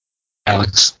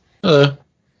Alex. Hello.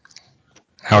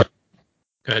 How are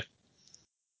Good.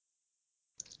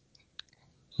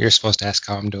 You're supposed to ask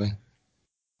how I'm doing.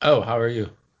 Oh, how are you?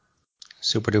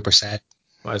 Super duper sad.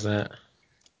 Why is that?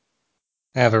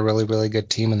 I have a really, really good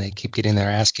team and they keep getting their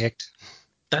ass kicked.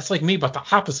 That's like me, but the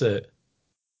opposite.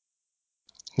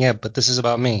 Yeah, but this is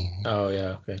about me. Oh,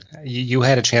 yeah, okay. You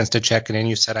had a chance to check in and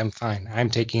you said I'm fine. I'm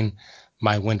taking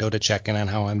my window to check in on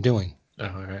how I'm doing. Oh,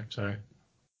 all right, sorry.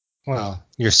 Well,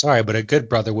 you're sorry, but a good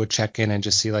brother would check in and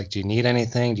just see, like, do you need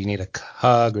anything? Do you need a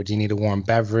hug or do you need a warm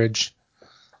beverage?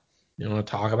 You want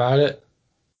to talk about it?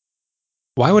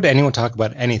 Why would anyone talk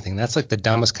about anything? That's like the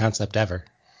dumbest concept ever.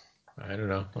 I don't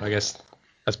know. I guess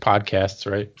that's podcasts,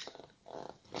 right?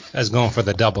 I was going for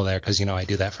the double there because, I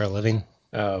do that for a living.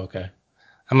 Oh, okay.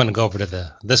 I'm going to go over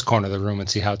to this corner of the room and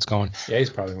see how it's going. Yeah,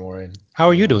 he's probably more in. How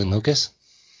are you doing, Lucas?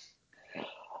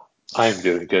 I'm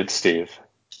doing good, Steve.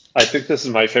 I think this is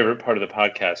my favorite part of the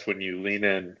podcast when you lean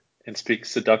in and speak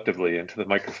seductively into the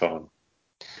microphone.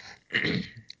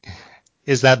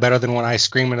 Is that better than when I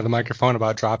scream into the microphone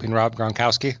about dropping Rob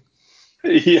Gronkowski?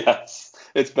 Yes,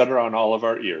 it's better on all of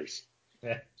our ears.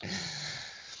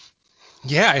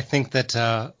 Yeah, I think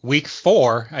that week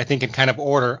 4, I think in kind of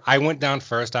order, I went down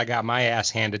first. I got my ass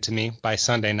handed to me by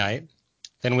Sunday night.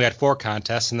 Then we had 4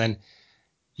 contests, and then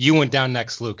you went down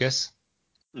next, Lucas.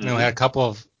 Mm-hmm. And we had a couple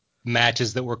of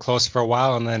matches that were close for a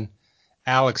while, and then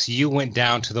Alex, you went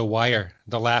down to the wire.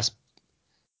 The last,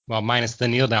 well, minus the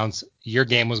kneel downs, your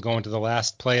game was going to the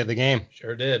last play of the game.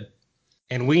 Sure did.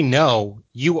 And we know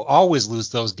you always lose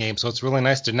those games, so it's really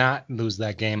nice to not lose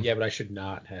that game. Yeah, but I should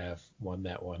not have won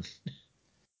that one.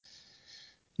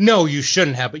 No, you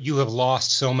shouldn't have, but you have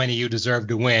lost so many you deserve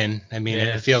to win. I mean,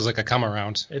 Yeah. It feels like a come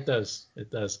around. It does. It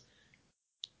does.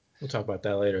 We'll talk about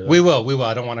that later, though. We will.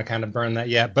 I don't want to kind of burn that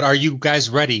yet. But are you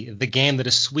guys ready? The game that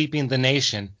is sweeping the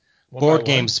nation. One Board by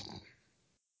games.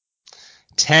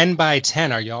 10 by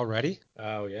 10. Are y'all ready?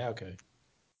 Oh, yeah, okay.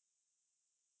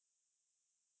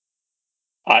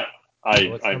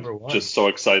 I'm just so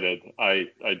excited. I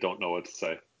don't know what to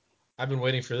say. I've been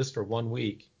waiting for this for 1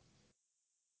 week.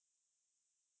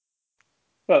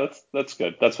 Well, that's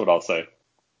good. That's what I'll say.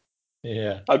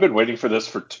 Yeah. I've been waiting for this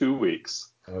for 2 weeks.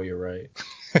 Oh, you're right.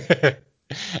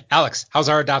 Alex, how's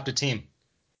our adopted team?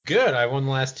 Good. I won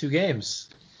the last 2 games.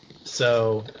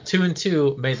 So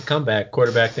 2-2 made the comeback.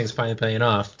 Quarterback thing's finally paying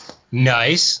off.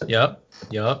 Nice. Yep.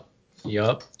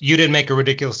 You didn't make a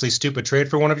ridiculously stupid trade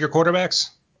for one of your quarterbacks?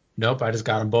 Nope. I just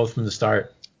got them both from the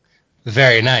start.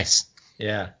 Very nice.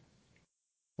 Yeah.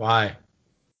 Why?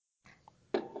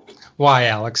 Why,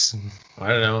 Alex? I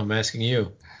don't know. I'm asking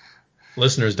you.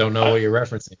 Listeners don't know what you're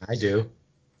referencing. I do.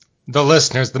 The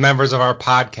listeners, the members of our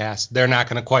podcast, they're not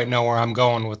going to quite know where I'm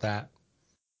going with that.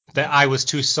 That I was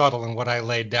too subtle in what I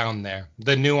laid down there.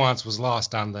 The nuance was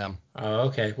lost on them. Oh,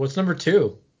 okay. What's number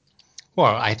 2?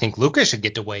 Well, I think Lucas should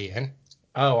get to weigh in.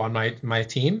 Oh, on my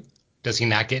team? Does he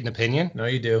not get an opinion? No,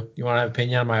 you do. You want to have an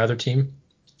opinion on my other team?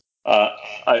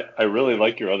 I really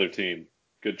like your other team.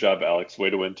 Good job, Alex. Way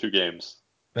to win 2 games.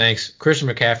 Thanks. Christian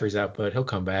McCaffrey's output. He'll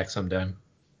come back sometime.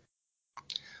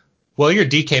 Well, your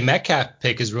DK Metcalf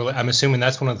pick is really, I'm assuming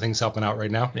that's one of the things helping out right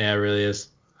now. Yeah, it really is.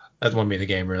 That won me the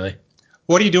game, really.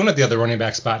 What are you doing at the other running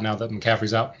back spot now that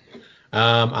McCaffrey's out?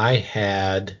 I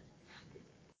had,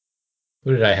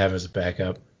 who did I have as a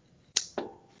backup?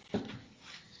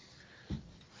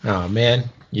 Oh man,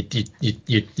 you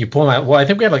pull him out. Well, I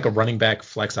think we had like a running back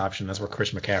flex option. That's where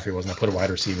Chris McCaffrey was, and I put a wide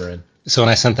receiver in. So when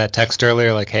I sent that text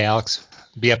earlier, like, hey Alex,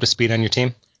 be up to speed on your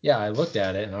team. Yeah, I looked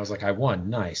at it and I was like, I won,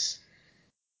 nice.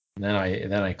 And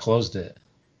then I closed it.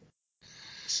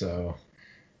 So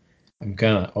I'm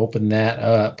gonna open that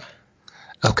up.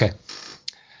 Okay.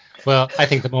 Well, I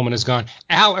think the moment is gone.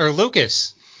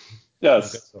 Lucas.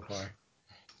 Yes. So far.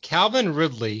 Calvin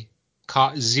Ridley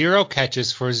caught 0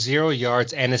 catches for 0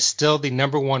 yards and is still the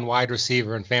number 1 wide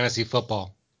receiver in fantasy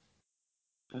football.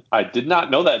 I did not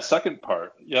know that second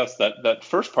part. Yes, that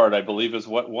first part, I believe, is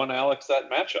what won Alex that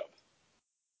matchup.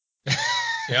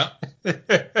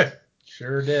 Yeah.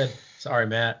 Sure did. Sorry,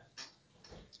 Matt.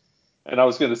 And I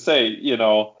was going to say,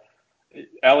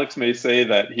 Alex may say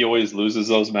that he always loses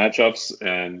those matchups,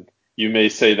 and you may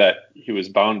say that he was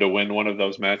bound to win one of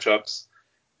those matchups.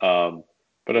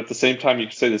 But at the same time, you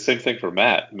can say the same thing for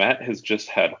Matt. Matt has just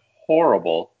had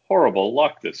horrible, horrible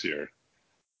luck this year.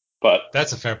 But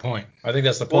that's a fair point. I think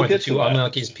that's the point. The 2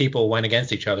 unluckiest people went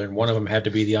against each other, and one of them had to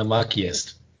be the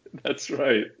unluckiest. That's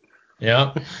right.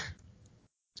 Yeah.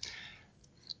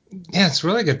 Yeah, it's a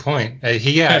really good point.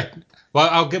 Well,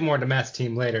 I'll get more into Matt's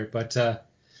team later, but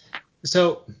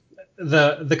so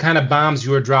the kind of bombs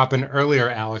you were dropping earlier,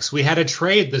 Alex. We had a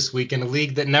trade this week in a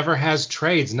league that never has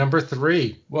trades, number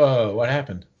 3. Whoa, what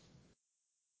happened?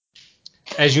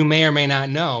 As you may or may not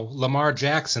know, Lamar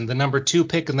Jackson, the number 2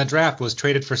 pick in the draft, was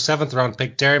traded for 7th round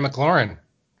pick Terry McLaurin.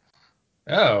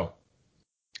 Oh.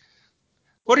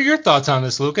 What are your thoughts on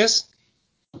this, Lucas?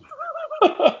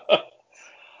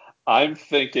 I'm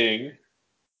thinking,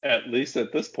 at least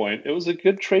at this point, it was a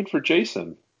good trade for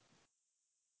Jason.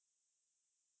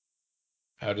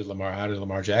 How did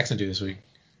Lamar Jackson do this week?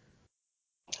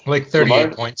 Like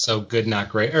 38 points, so good, not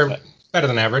great, or better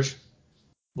than average.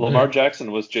 Lamar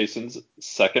Jackson was Jason's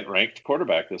second-ranked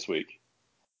quarterback this week.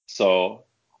 So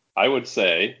I would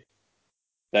say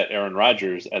that Aaron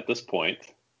Rodgers at this point,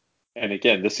 and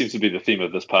again, this seems to be the theme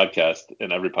of this podcast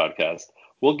and every podcast.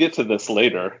 We'll get to this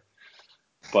later.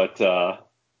 But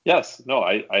yes, no,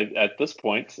 I at this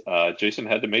point, Jason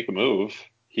had to make a move.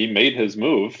 He made his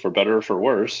move for better or for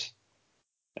worse.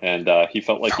 And he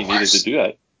felt like he needed to do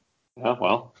that. Yeah,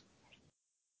 well,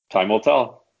 time will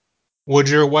tell. Would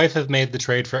your wife have made the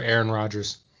trade for Aaron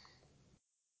Rodgers?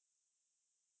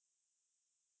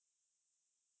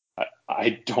 I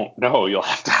don't know. You'll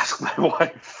have to ask my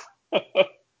wife.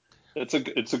 It's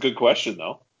a good question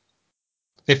though.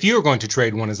 If you were going to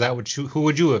trade one, who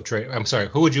would you have traded? I'm sorry,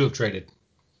 who would you have traded?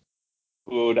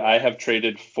 Would I have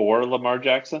traded for Lamar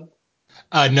Jackson?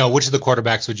 No, which of the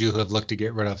quarterbacks would you have looked to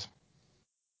get rid of?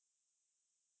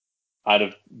 Out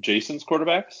of Jason's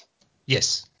quarterbacks?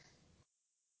 Yes.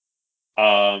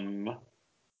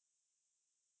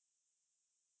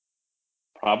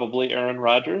 Probably Aaron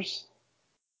Rodgers.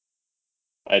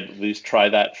 I'd at least try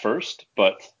that first,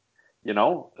 but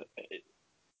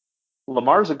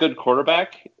Lamar's a good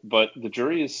quarterback, but the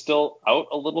jury is still out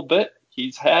a little bit.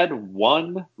 He's had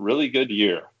one really good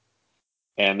year,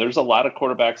 and there's a lot of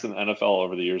quarterbacks in the NFL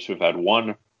over the years who've had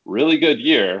one really good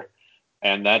year,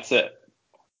 and that's it.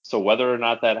 So whether or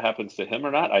not that happens to him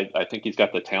or not, I think he's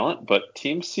got the talent, but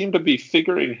teams seem to be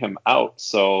figuring him out.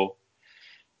 So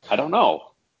I don't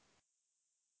know.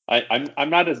 I'm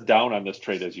not as down on this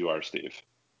trade as you are, Steve.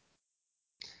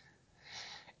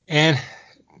 And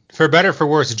for better or for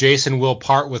worse, Jason will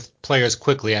part with players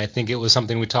quickly. I think it was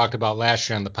something we talked about last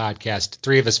year on the podcast.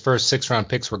 3 of his first 6-round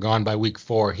picks were gone by week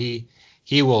 4. He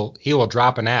will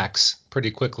drop an axe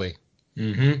pretty quickly.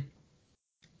 Mm-hmm.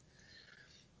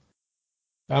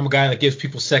 I'm a guy that gives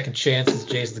people second chances.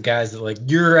 Jason's the guys that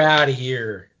you're out of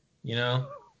here.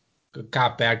 Good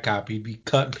cop, bad cop. He'd be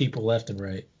cutting people left and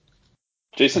right.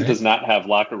 Jason does not have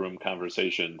locker room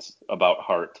conversations about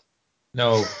heart.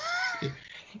 No.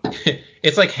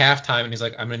 It's like halftime, and he's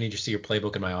like, I'm going to need you to see your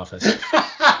playbook in my office.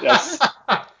 Yes.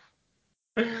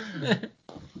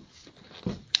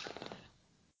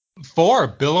 4,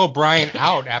 Bill O'Brien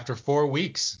out after 4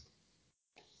 weeks.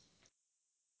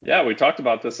 Yeah, we talked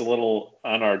about this a little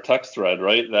on our text thread,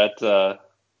 right? That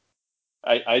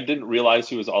I didn't realize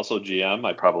he was also GM.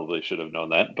 I probably should have known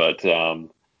that. But,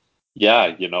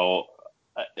 yeah,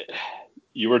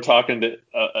 you were talking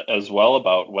as well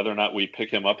about whether or not we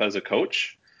pick him up as a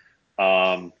coach.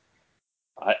 I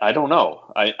don't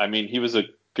know. I mean, he was a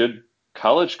good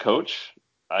college coach.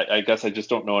 I guess I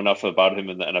just don't know enough about him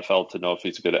in the NFL to know if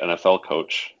he's a good NFL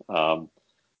coach.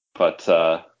 But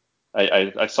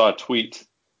I saw a tweet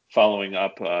following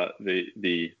up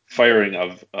the firing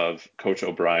of Coach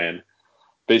O'Brien.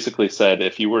 Basically said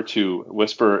if you were to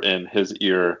whisper in his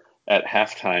ear at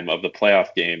halftime of the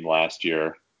playoff game last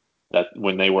year, that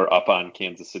when they were up on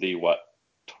Kansas City,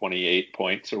 28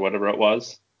 points or whatever it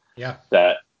was, yeah,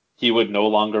 that he would no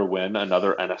longer win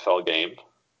another NFL game,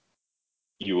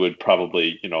 you would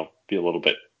probably, be a little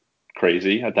bit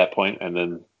crazy at that point. And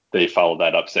then they followed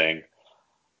that up saying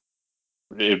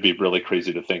it would be really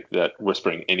crazy to think that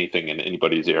whispering anything in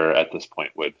anybody's ear at this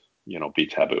point would, be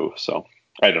taboo. So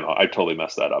I don't know. I totally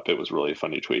messed that up. It was really a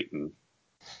funny tweet.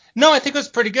 No, I think it was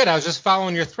pretty good. I was just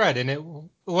following your thread, and it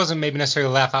wasn't maybe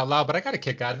necessarily laugh out loud, but I got a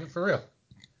kick out of it for real.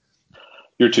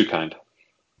 You're too kind.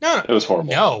 No, it was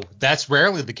horrible. No, that's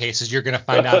rarely the case, as you're going to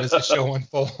find out as the show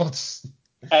unfolds.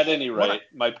 At any rate,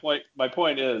 my point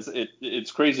is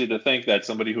it's crazy to think that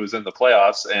somebody who was in the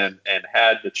playoffs and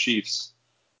had the Chiefs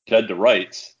dead to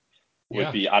rights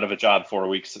would be out of a job 4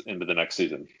 weeks into the next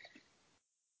season.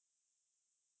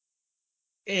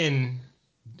 Again,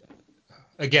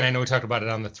 I know we talked about it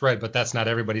on the thread, but that's not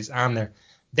everybody's on there.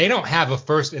 They don't have a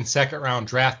first and second round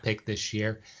draft pick this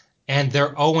year, and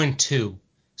they're 0-2.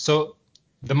 So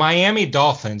the Miami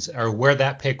Dolphins are where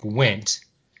that pick went,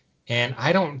 and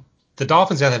the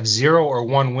Dolphins have 0 or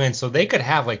 1 win, so they could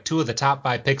have 2 of the top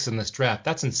 5 picks in this draft.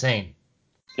 That's insane.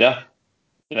 Yeah.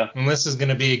 And this is going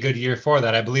to be a good year for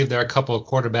that. I believe there are a couple of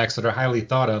quarterbacks that are highly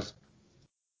thought of.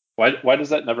 Why does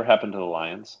that never happen to the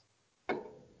Lions? Come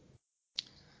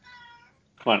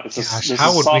on, Gosh, this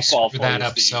how is would we softball screw for that you,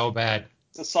 up Steve. so bad?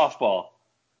 It's a softball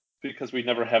because we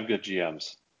never have good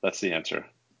GMs. That's the answer.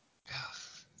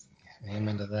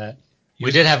 Amen to that.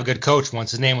 We did have a good coach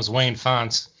once. His name was Wayne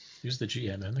Fonts. He was the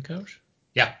GM and the coach?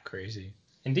 Yeah, Crazy.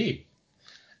 indeed.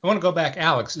 I want to go back,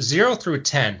 Alex. 0 through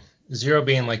 10. 0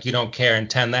 being like you don't care, and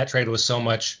 10, that trade was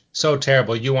so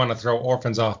terrible, you want to throw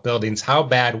orphans off buildings. How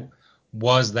bad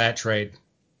was that trade?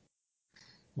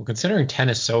 Well, considering 10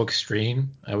 is so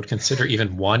extreme, I would consider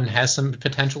even 1 has some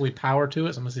potentially power to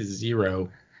it. So I'm going to say 0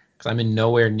 because I'm in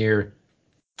nowhere near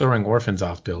throwing orphans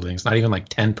off buildings, not even like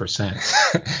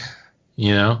 10%,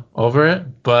 over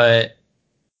it. But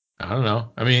I don't know.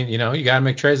 I mean, you got to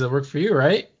make trades that work for you,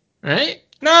 right? Right?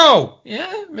 No!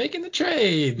 Yeah, making the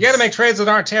trades. You got to make trades that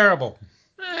aren't terrible.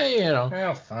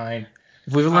 Well, fine.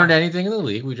 If we've learned anything in the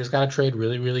league, we just got to trade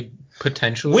really, really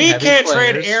potentially We heavy can't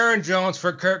players. trade Aaron Jones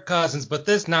for Kirk Cousins, but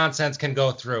this nonsense can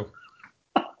go through.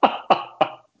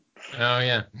 Oh,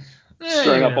 yeah.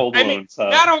 Stirring up old wounds.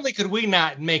 Not only could we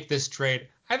not make this trade,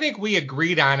 I think we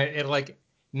agreed on it at like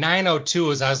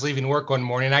 9:02 as I was leaving work one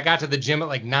morning. I got to the gym at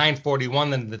like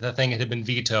 9:41, then the thing had been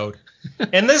vetoed.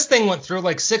 And this thing went through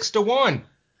like 6-1.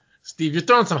 Steve, you're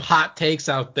throwing some hot takes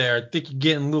out there. I think you're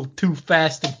getting a little too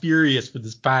fast and furious for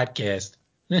this podcast.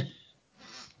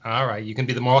 All right, you can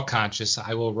be the more conscious.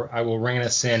 I will rein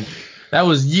us in. That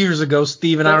was years ago,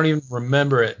 Steve, and I don't even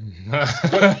remember it.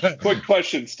 Quick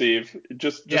question, Steve.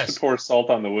 Just to pour salt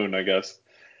on the wound, I guess.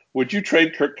 Would you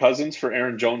trade Kirk Cousins for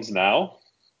Aaron Jones now?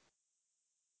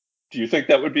 Do you think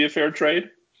that would be a fair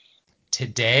trade?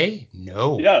 Today?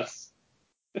 No. Yes.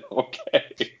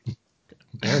 Okay.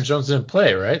 Aaron Jones didn't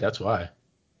play, right? That's why.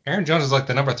 Aaron Jones is like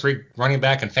the number 3 running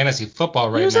back in fantasy football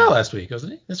right now. He was out last week,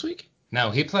 wasn't he? This week? No,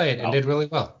 he played and did really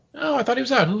well. Oh, I thought he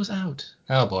was out. Who was out?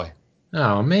 Oh, boy.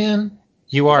 Oh, man.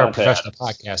 You are a professional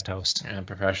podcast host. Yeah, I'm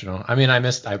professional. I mean, I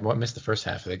missed the first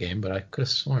half of the game, but I could have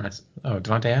sworn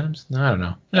Devontae Adams? No, I don't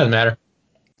know. It doesn't matter.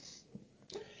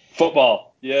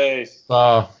 Football. Yay.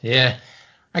 Oh, yeah.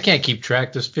 I can't keep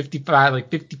track. There's 55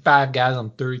 guys on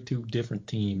 32 different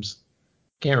teams.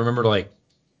 Can't remember,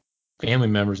 family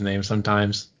members' names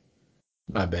sometimes.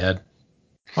 My bad.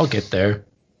 I'll get there.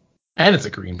 And it's a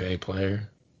Green Bay player.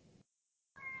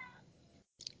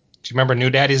 Do you remember New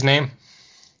Daddy's name?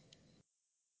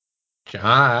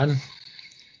 John.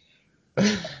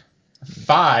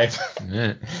 5.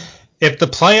 Yeah. If the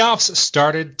playoffs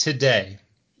started today,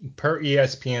 per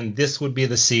ESPN, this would be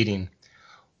the seeding.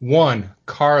 1,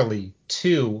 Carly.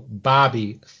 2,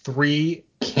 Bobby. 3,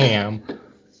 Cam.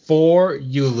 4,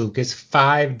 you, Lucas.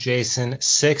 5, Jason.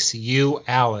 6, you,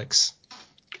 Alex.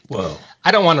 Whoa.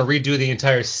 I don't want to redo the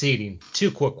entire seeding.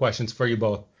 2 quick questions for you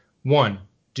both. 1,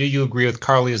 do you agree with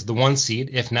Carly as the 1 seed?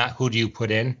 If not, who do you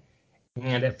put in?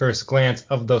 And at first glance,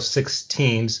 of those 6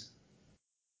 teams,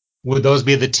 would those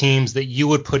be the teams that you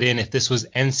would put in if this was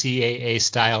NCAA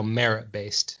style merit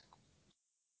based?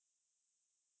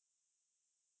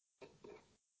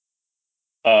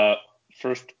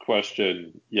 First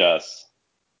question, yes.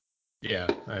 Yeah,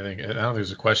 I don't think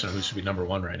there's a question of who should be number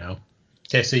 1 right now.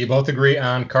 Okay, so you both agree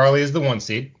on Carly as the 1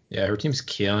 seed. Yeah, her team's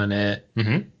killing it.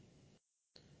 Mm-hmm.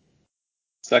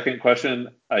 Second question,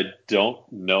 I don't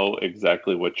know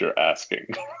exactly what you're asking.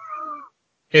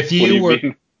 If you what do you were,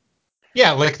 mean?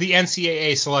 Yeah, like the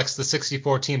NCAA selects the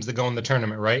 64 teams that go in the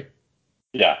tournament, right?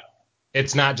 Yeah.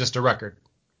 It's not just a record.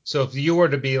 So if you were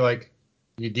to be like,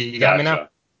 you got me now?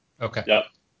 Okay. Yep.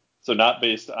 So not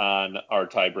based on our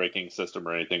tie-breaking system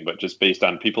or anything, but just based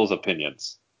on people's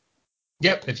opinions.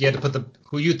 Yep. If you had to put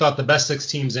who you thought the best 6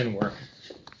 teams in were.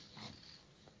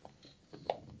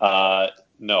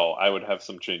 No, I would have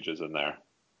some changes in there.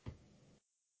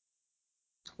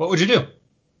 What would you do?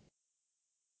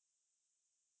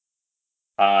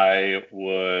 I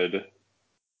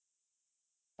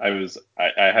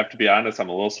have to be honest, I'm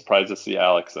a little surprised to see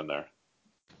Alex in there.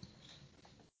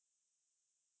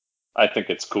 I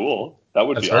think it's cool. That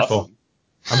would That's be hurtful.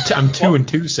 awesome. I'm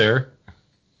 2-2, sir.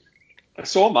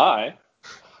 So am I.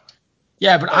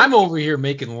 Yeah, but I'm over here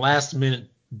making last-minute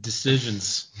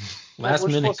decisions.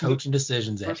 Last-minute coaching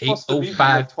decisions at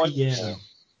 8:05 p.m.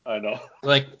 I know.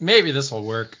 Maybe this will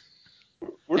work.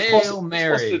 We're supposed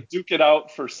to duke it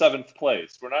out for 7th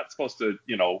place. We're not supposed to,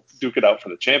 duke it out for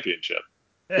the championship.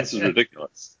 This is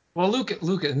ridiculous. Well, Luke,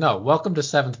 no. Welcome to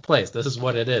 7th place. This is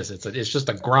what it is. It's just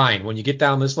a grind. When you get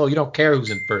down this low, you don't care who's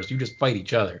in first. You just fight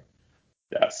each other.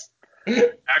 Yes.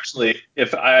 Actually,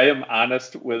 if I am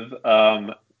honest with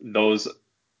those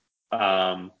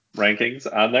rankings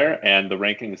on there and the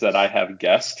rankings that I have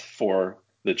guessed for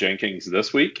the Jenkins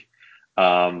this week,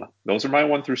 Those are my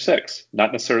 1 through 6.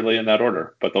 Not necessarily in that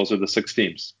order, but those are the 6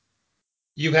 teams.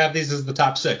 You have these as the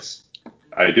top 6.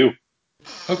 I do.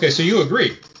 Okay, so you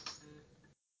agree.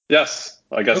 Yes,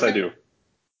 I guess Okay. I do.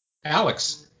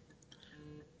 Alex.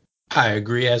 I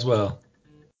agree as well.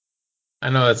 I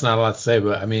know that's not a lot to say,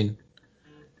 but I mean,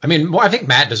 well, I think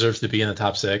Matt deserves to be in the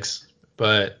top 6,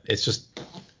 but it's just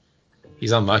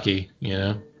he's unlucky, you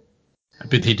know. I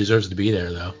bet he deserves to be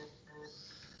there though.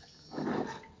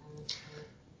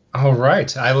 All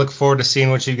right. I look forward to seeing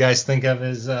what you guys think of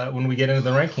as when we get into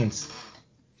the rankings.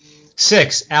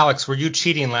 6, Alex, were you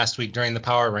cheating last week during the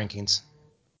power rankings?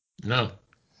 No,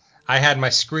 I had my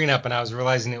screen up and I was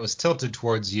realizing it was tilted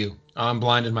towards you. I'm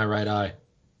blind in my right eye.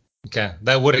 Okay,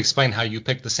 that would explain how you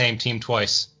picked the same team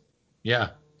twice. Yeah,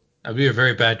 I'd be a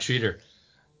very bad cheater.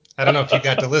 I don't know if you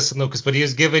got to listen, Lucas, but he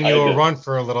was giving you I a did. run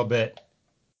for a little bit.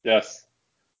 Yes.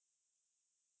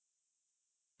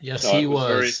 Yes, No, he it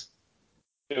was.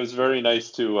 It was very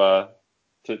nice to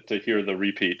hear the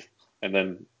repeat and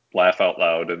then laugh out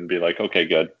loud and be like, okay,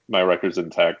 good, my record's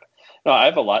intact. No, I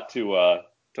have a lot to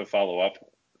follow up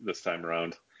this time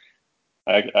around.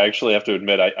 I actually have to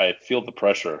admit I feel the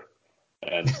pressure,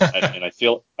 and I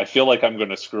feel like I'm going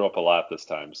to screw up a lot this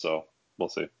time. So we'll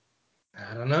see.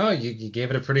 I don't know. You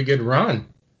gave it a pretty good run.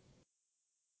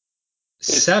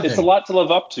 7. It's a lot to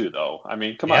live up to, though. I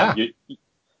mean, come on,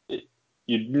 you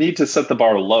need to set the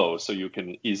bar low so you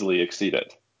can easily exceed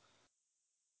it.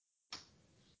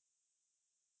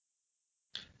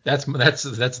 That's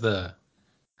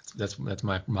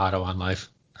my motto on life.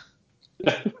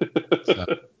 So,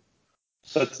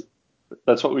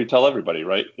 That's what we tell everybody,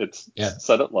 right? It's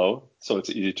set it low so it's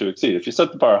easy to exceed. If you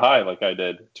set the bar high like I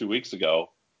did 2 weeks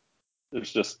ago,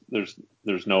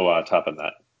 there's no topping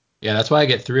that. yeah, that's why I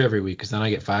get 3 every week, because then I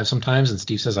get 5 sometimes, and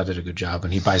Steve says I did a good job,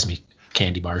 and he buys me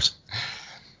candy bars.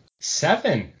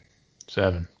 7.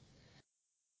 7.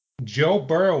 Joe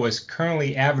Burrow is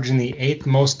currently averaging the 8th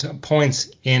most points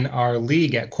in our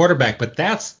league at quarterback, but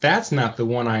that's not the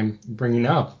one I'm bringing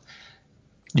up.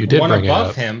 You did one bring above it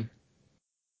up. him.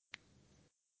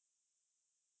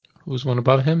 Who's one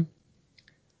above him?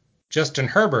 Justin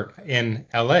Herbert in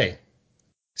LA.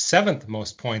 7th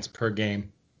most points per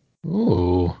game.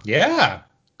 Ooh. Yeah.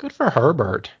 Good for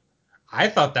Herbert. I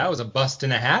thought that was a bust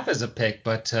and a half as a pick,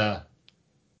 but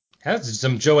that's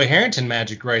some Joey Harrington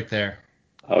magic right there.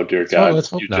 Oh dear God! Let's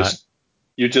hope not.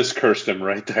 You just cursed him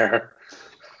right there.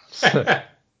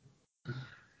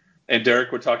 And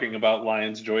Derek, we're talking about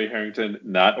Lions Joey Harrington,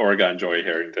 not Oregon Joey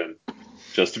Harrington.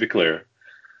 Just to be clear.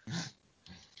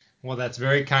 Well, that's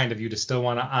very kind of you to still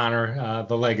want to honor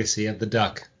the legacy of the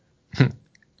Duck.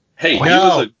 Hey, Quack. he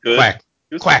was a good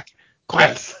quack.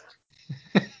 Yes.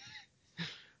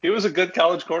 He was a good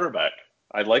college quarterback.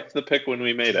 I liked the pick when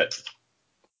we made it.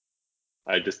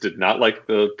 I just did not like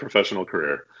the professional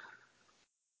career.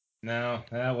 No,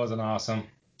 that wasn't awesome.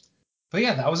 But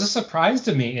yeah, that was a surprise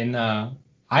to me. And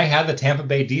I had the Tampa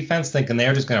Bay defense thinking they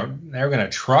were gonna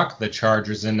truck the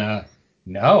Chargers, and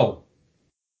no,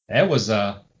 that was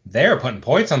they were putting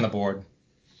points on the board.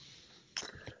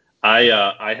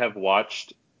 I have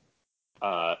watched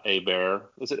Bear.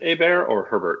 Is it Bear or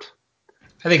Herbert?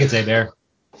 I think it's Bear.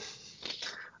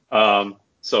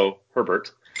 So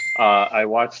Herbert, I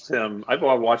watched him. I've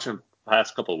watched him the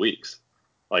past couple of weeks.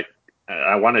 Like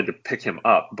I wanted to pick him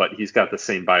up, but he's got the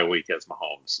same bye week as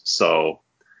Mahomes. So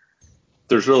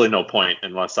there's really no point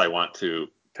unless I want to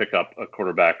pick up a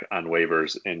quarterback on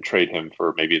waivers and trade him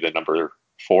for maybe the number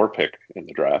 4 pick in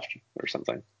the draft or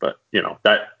something. But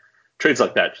that trades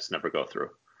like that just never go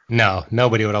through. No,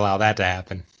 nobody would allow that to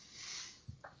happen.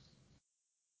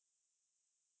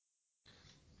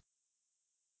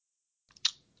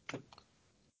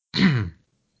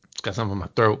 It's got something in my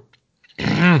throat.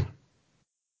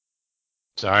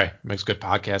 Sorry, makes good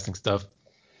podcasting stuff.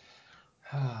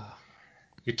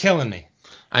 You're killing me.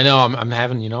 I know. I'm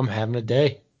having a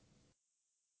day.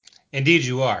 Indeed,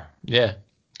 you are. Yeah.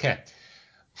 Okay.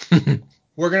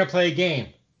 We're gonna play a game.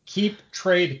 Keep,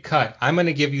 trade, cut. I'm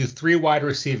gonna give you 3 wide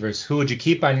receivers. Who would you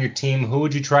keep on your team? Who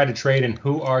would you try to trade? And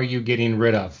who are you getting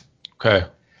rid of? Okay.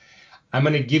 I'm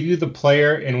going to give you the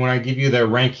player, and when I give you their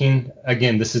ranking,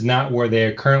 again, this is not where they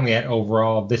are currently at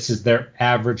overall. This is their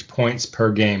average points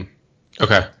per game.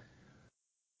 Okay.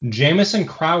 Jamison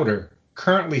Crowder,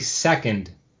 currently 2nd.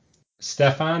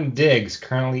 Stephon Diggs,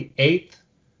 currently 8th.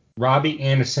 Robbie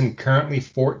Anderson, currently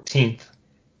 14th.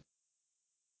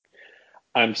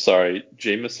 I'm sorry.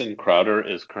 Jamison Crowder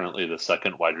is currently the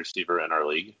 2nd wide receiver in our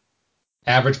league.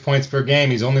 Average points per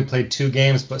game. He's only played 2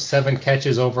 games, but 7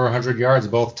 catches over 100 yards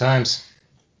both times.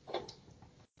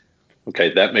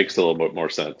 Okay, that makes a little bit more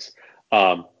sense.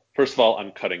 First of all,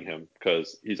 I'm cutting him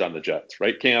because he's on the Jets,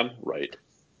 right, Cam? Right.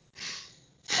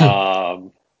 I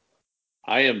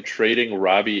am trading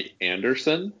Robbie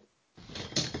Anderson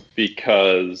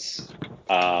because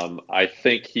I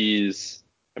think he's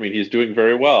doing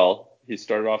very well. He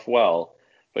started off well,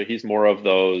 but he's more of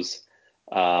those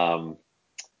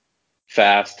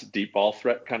fast, deep ball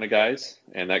threat kind of guys,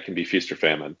 and that can be feast or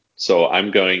famine. So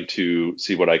I'm going to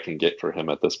see what I can get for him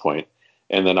at this point,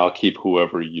 and then I'll keep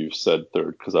whoever you said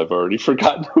third because I've already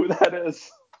forgotten who that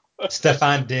is.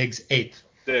 Stefon Diggs, 8th.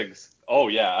 Diggs. Oh,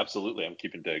 yeah, absolutely. I'm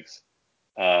keeping Diggs.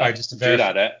 All right, just to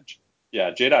verify.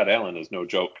 J. Allen is no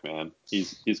joke, man.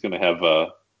 He's going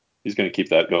to keep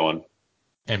that going.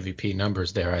 MVP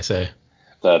numbers there, I say.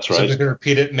 That's So right. I'm just going to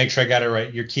repeat it, make sure I got it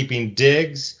right. You're keeping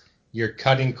Diggs, you're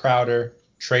cutting Crowder,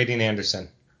 trading Anderson.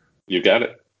 You got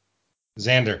it.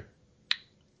 Xander.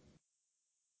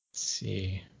 Let's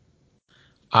see.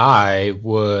 I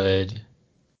would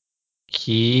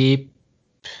keep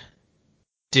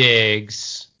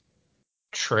Diggs,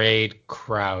 trade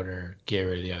Crowder, get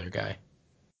rid of the other guy.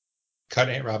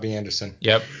 Cut Robbie Anderson.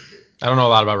 Yep. I don't know a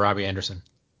lot about Robbie Anderson.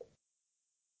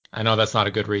 I know that's not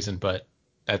a good reason, but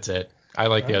that's it. I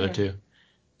like the other two.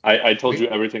 I told you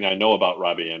everything I know about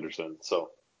Robbie Anderson,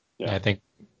 so yeah. I think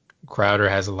Crowder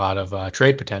has a lot of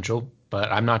trade potential, but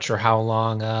I'm not sure how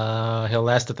long he'll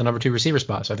last at the number 2 receiver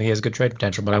spot. So I think he has good trade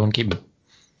potential, but I wouldn't keep him.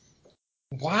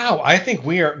 Wow, I think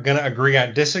we are going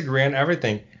to disagree on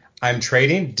everything. I'm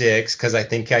trading Diggs because I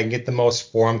think I can get the most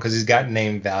for him because he's got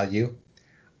name value.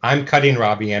 I'm cutting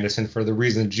Robbie Anderson for the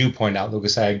reasons you point out,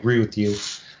 Lucas. I agree with you.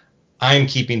 I'm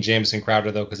keeping Jamison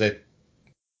Crowder, though, because I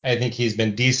think he's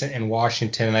been decent in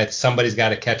Washington, and somebody's got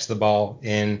to catch the ball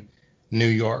in New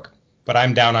York. But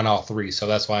I'm down on all three, so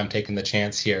that's why I'm taking the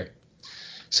chance here.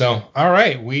 So, all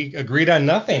right, we agreed on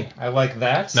nothing. I like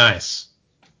that. Nice.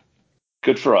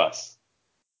 Good for us.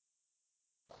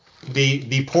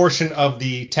 The portion of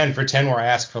the 10 for 10 where I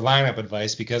ask for lineup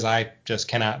advice, because I just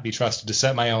cannot be trusted to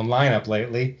set my own lineup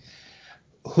lately.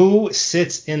 Who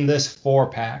sits in this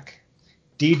 4-pack?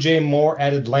 DJ Moore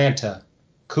at Atlanta,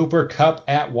 Cooper Kupp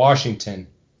at Washington,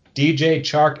 DJ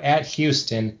Chark at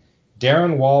Houston,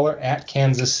 Darren Waller at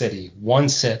Kansas City. 1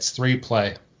 sits, 3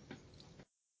 play.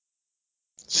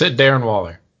 Sit Darren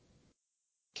Waller.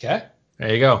 Okay.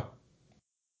 There you go.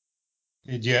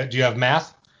 Do you have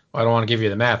math? Well, I don't want to give you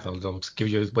the math. I'll give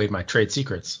you away my trade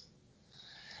secrets.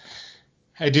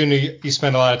 I do know you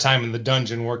spend a lot of time in the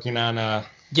dungeon working on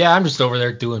Yeah, I'm just over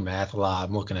there doing math a lot.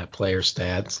 I'm looking at player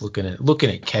stats, looking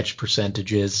at catch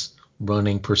percentages,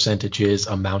 running percentages,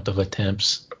 amount of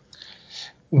attempts,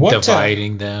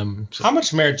 dividing them. So how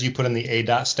much merit do you put in the A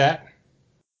dot stat?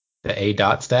 the A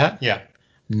dot stat? Yeah.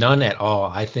 None at all.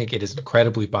 I think it is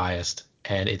incredibly biased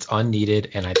and it's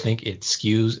unneeded, and I think it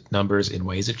skews numbers in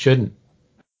ways it shouldn't.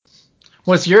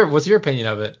 What's your opinion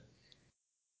of it?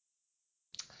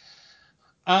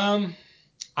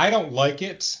 I don't like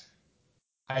it.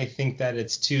 I think that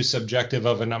it's too subjective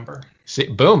of a number. See,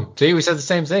 boom. See, we said the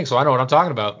same thing, so I know what I'm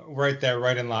talking about. Right there,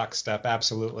 right in lockstep,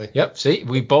 absolutely. Yep. See,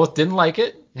 we both didn't like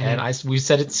it, and we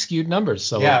said it's skewed numbers.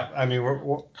 So yeah, I mean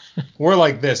we're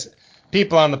like this.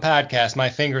 People on the podcast, my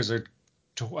fingers are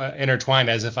intertwined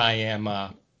as if I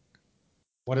am.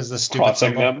 What is the stupid crossing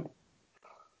symbol? them?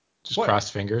 Just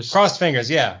crossed fingers. Crossed fingers,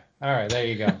 yeah. All right, there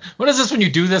you go. What is this when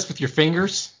you do this with your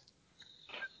fingers?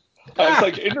 I was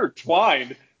like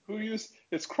intertwined.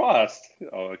 It's crossed.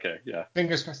 Oh, okay, yeah.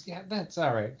 Fingers crossed. Yeah, that's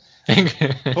all right.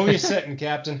 Who are you sitting,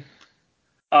 Captain?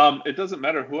 It doesn't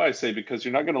matter who I say because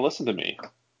you're not going to listen to me.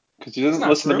 Because you didn't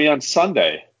listen to me on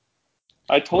Sunday.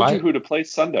 I told you who to play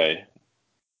Sunday,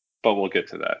 but we'll get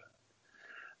to that.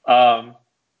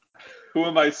 Who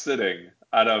am I sitting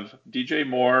out of DJ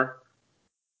Moore,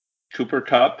 Cooper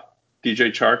Kupp,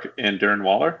 DJ Chark, and Darren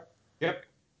Waller? Yep.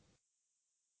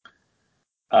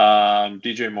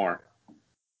 DJ Moore.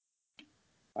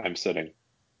 I'm sitting.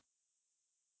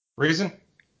 Reason?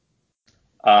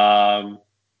 Because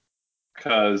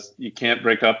you can't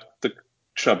break up the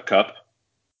Chubb Cup,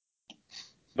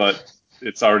 but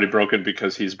it's already broken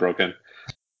because he's broken.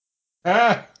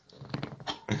 Chark.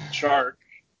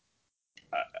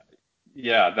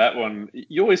 Yeah, that one.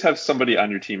 You always have somebody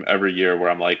on your team every year where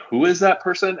I'm like, who is that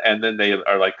person? And then they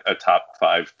are like a top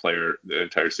 5 player the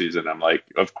entire season. I'm like,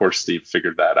 of course Steve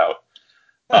figured that out.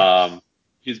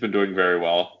 He's been doing very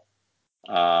well.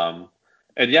 And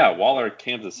yeah, Waller,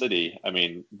 Kansas City. I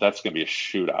mean, that's going to be a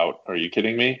shootout. Are you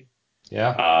kidding me?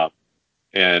 Yeah.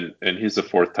 And he's the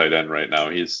 4th tight end right now.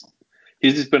 He's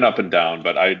just been up and down,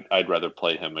 but I'd rather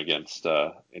play him against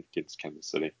Kansas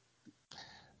City.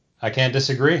 I can't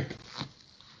disagree.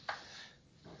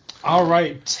 All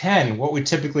right, 10. What we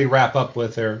typically wrap up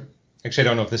with, or actually, I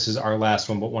don't know if this is our last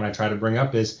one, but one I try to bring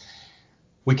up is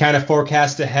we kind of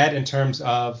forecast ahead in terms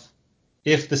of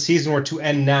if the season were to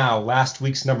end now, last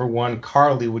week's number 1,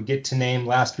 Carly, would get to name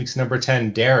last week's number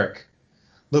 10, Derek.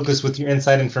 Lucas, with your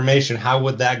inside information, how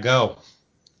would that go?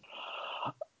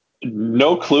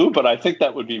 No clue, but I think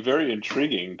that would be very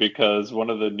intriguing because one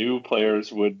of the new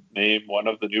players would name one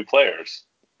of the new players.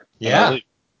 Yeah.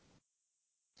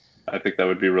 I think that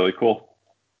would be really cool.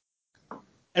 I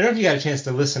don't know if you got a chance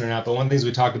to listen or not, but one of the things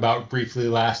we talked about briefly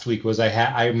last week was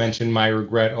I mentioned my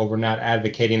regret over not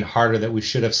advocating harder that we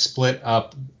should have split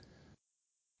up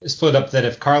that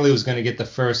if Carly was going to get the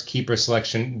first keeper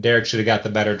selection, Derek should have got the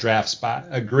better draft spot.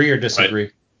 Agree or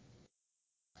disagree?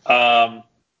 Right.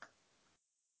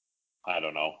 I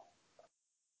don't know.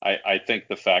 I think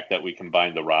the fact that we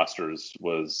combined the rosters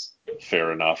was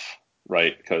fair enough,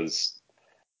 right? Because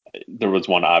there was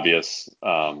one obvious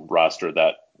roster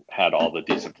that had all the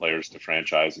decent players to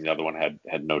franchise, and the other one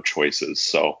had no choices.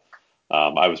 So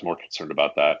I was more concerned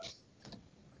about that.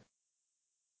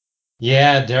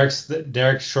 Yeah,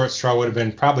 Derek's short straw would have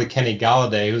been probably Kenny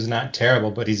Galladay, who's not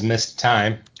terrible, but he's missed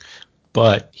time.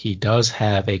 But he does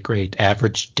have a great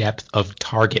average depth of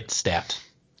target stat.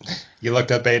 You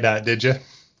looked up ADOT, did you?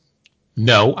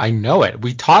 No, I know it.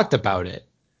 We talked about it.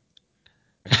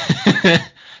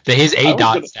 His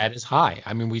ADOT stat is high.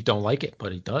 I mean, we don't like it,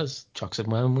 but he does. Chucks it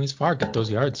when he's far, got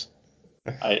those yards.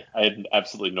 I had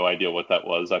absolutely no idea what that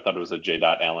was. I thought it was a J.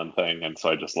 Allen thing, and so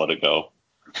I just let it go.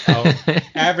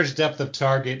 Average depth of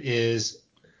target is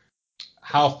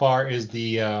how far is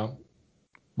the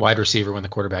wide receiver when the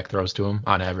quarterback throws to him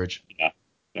on average. Yeah,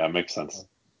 it makes sense.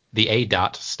 The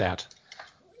ADOT stat.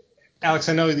 Alex,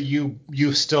 I know that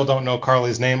you still don't know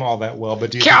Carly's name all that well,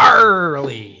 but do you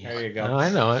Carly? There you go. Oh, I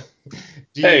know it.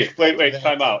 Hey, wait,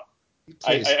 time out.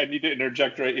 I need to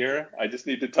interject right here. I just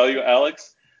need to tell you,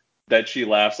 Alex, that she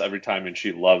laughs every time and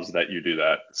she loves that you do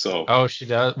that. So. Oh, she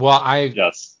does? Well,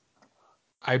 Yes.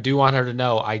 I do want her to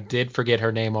know I did forget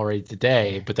her name already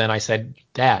today, but then I said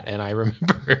that and I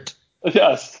remembered.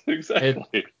 Yes,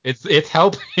 exactly. It's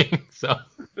helping, so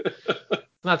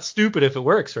it's not stupid if it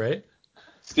works, right?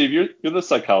 Steve, you're the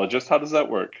psychologist. How does that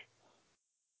work?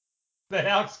 That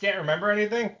Alex can't remember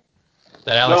anything?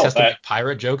 That Alex has to make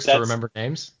pirate jokes to remember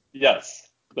names? Yes,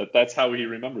 that's how he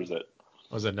remembers it.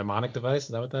 Was it a mnemonic device? Is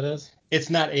that what that is? It's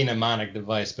not a mnemonic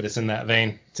device, but it's in that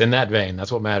vein. It's in that vein.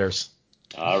 That's what matters.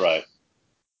 All right.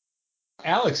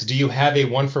 Alex, do you have a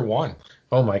 1-for-1?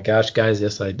 Oh my gosh, guys,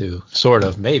 yes I do. Sort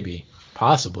of, maybe,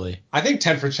 possibly. I think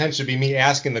 10 for 10 should be me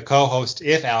asking the co-host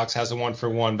if Alex has a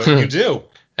 1-for-1, but you do.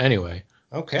 Anyway.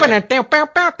 Okay. Hey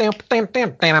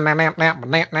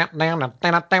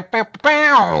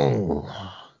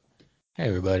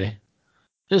everybody.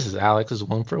 This is Alex's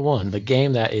 1-for-1, the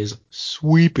game that is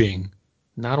sweeping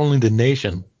not only the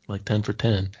nation like 10 for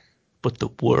 10, but the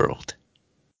world.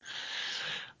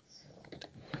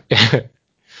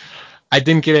 I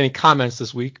didn't get any comments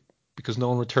this week because no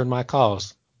one returned my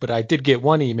calls, but I did get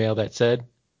one email that said,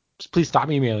 please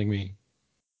stop emailing me.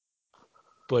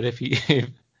 But if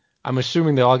I'm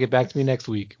assuming they'll all get back to me next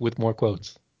week with more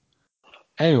quotes.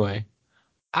 Anyway,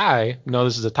 I know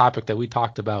this is a topic that we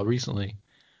talked about recently,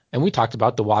 and we talked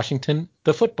about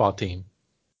the football team.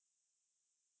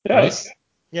 Yes. Right?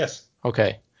 Yes.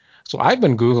 Okay. So I've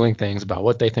been Googling things about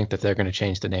what they think that they're going to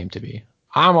change the name to be.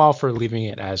 I'm all for leaving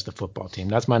it as the football team.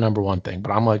 That's my number one thing.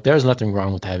 But I'm like, there's nothing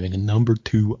wrong with having a number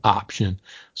 2 option.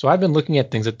 So I've been looking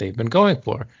at things that they've been going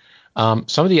for.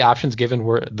 Some of the options given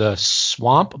were the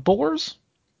Swamp Boars.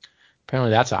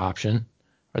 Apparently that's an option.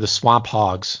 Or the Swamp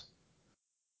Hogs.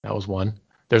 That was one.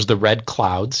 There's the Red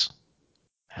Clouds.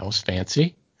 That was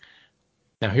fancy.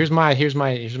 Now here's my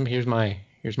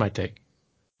take.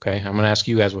 Okay, I'm gonna ask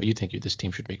you guys what you think this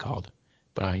team should be called.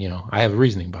 But I have a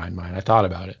reasoning behind mine. I thought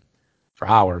about it for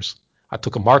hours. I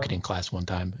took a marketing class one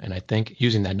time, and I think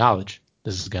using that knowledge,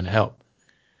 this is gonna help.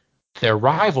 Their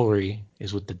rivalry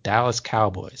is with the Dallas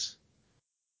Cowboys.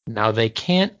 Now they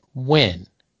can't win,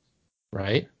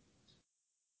 right?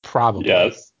 Probably.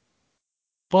 Yes.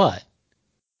 But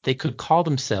they could call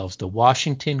themselves the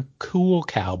Washington Cool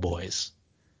Cowboys.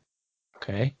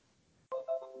 Okay?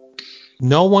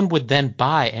 No one would then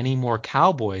buy any more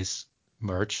Cowboys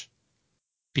merch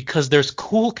because there's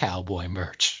Cool Cowboy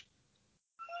merch.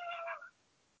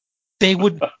 They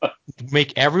would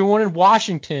make everyone in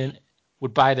Washington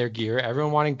would buy their gear.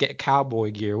 Everyone wanting to get Cowboy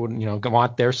gear would,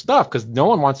 want their stuff because no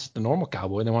one wants the normal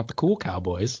Cowboy. They want the Cool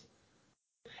Cowboys.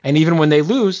 And even when they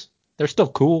lose, they're still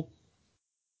cool.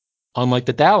 Unlike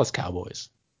the Dallas Cowboys.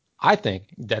 I think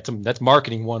that's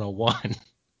marketing 101.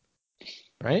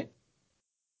 Right?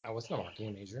 I wasn't a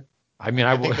marketing major. I mean,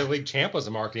 I think the league champ was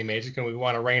a marketing major. Can we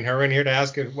want to rein her in here to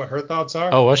ask her what her thoughts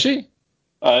are? Oh, was she?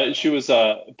 She was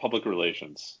public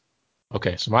relations.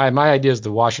 Okay, so my idea is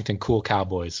the Washington Cool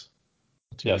Cowboys.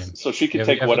 Yes, so she could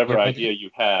take whatever idea you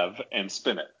have and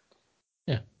spin it.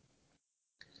 Yeah.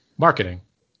 Marketing.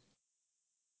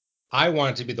 I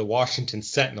want it to be the Washington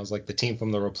Sentinels, like the team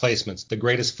from The Replacements, the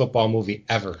greatest football movie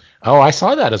ever. Oh, I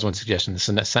saw that as one suggestion.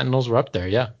 The Sentinels were up there,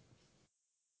 yeah.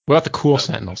 What about the Cool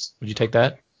Sentinels? Would you take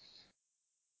that?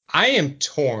 I am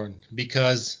torn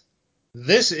because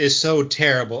this is so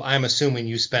terrible. I'm assuming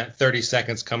you spent 30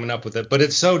 seconds coming up with it, but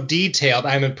it's so detailed.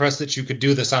 I'm impressed that you could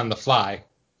do this on the fly.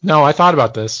 No, I thought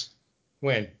about this.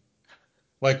 When?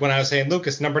 Like when I was saying,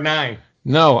 Lucas, number 9.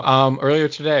 No, earlier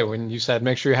today when you said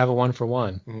make sure you have a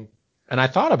 1-for-1. Mm-hmm. And I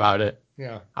thought about it.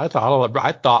 Yeah. I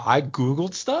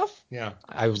Googled stuff. Yeah.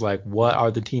 I was like, what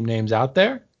are the team names out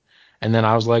there? And then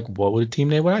I was like, what would a team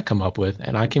name would I come up with?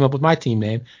 And I came up with my team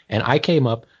name, and I came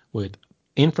up with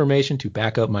information to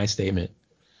back up my statement.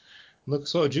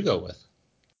 Lucas, what would you go with?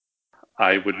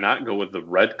 I would not go with the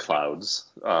Red Clouds.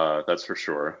 That's for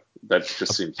sure. That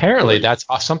just seems apparently that's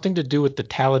something to do with the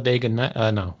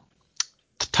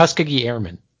Tuskegee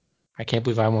Airmen. I can't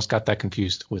believe I almost got that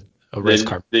confused with a race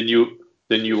car. Then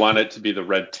you want it to be the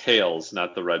Red Tails,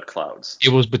 not the Red Clouds. It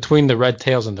was between the Red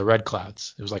Tails and the Red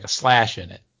Clouds. It was like a slash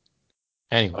in it.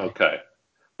 Anyway. Okay.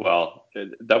 Well,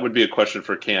 that would be a question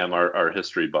for Cam, our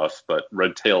history buff, but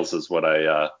Red Tails is what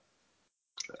I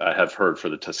have heard for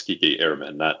the Tuskegee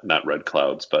Airmen, not Red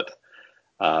Clouds. But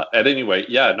at any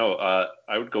rate,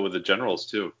 I would go with the Generals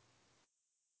too.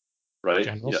 Right?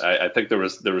 Generals? Yeah, I think there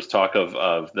was talk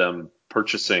of them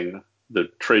purchasing the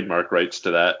trademark rights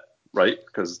to that, right?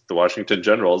 Because the Washington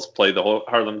Generals play the whole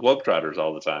Harlem Globetrotters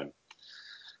all the time.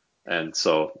 And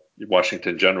so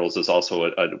Washington Generals is also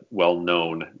a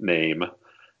well-known name,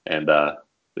 and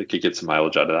they could get some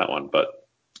mileage out of that one. But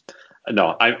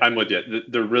no, I'm with you.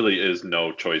 There really is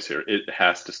no choice here. It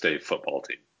has to stay football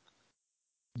team.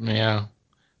 Yeah.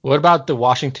 What about the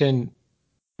Washington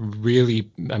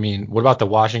what about the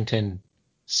Washington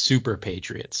Super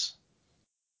Patriots?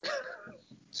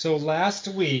 So last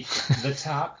week, the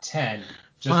top 10,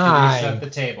 just to reset the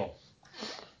table.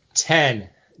 10,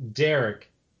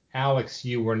 Derek. Alex,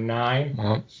 you were 9.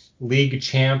 Uh-huh. League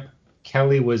champ,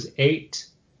 Kelly was 8.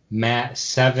 Matt,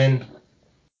 7.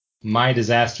 My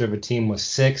disaster of a team was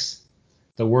 6.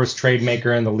 The worst trade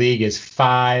maker in the league is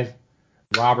 5.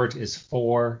 Robert is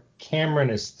 4. Cameron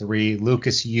is 3.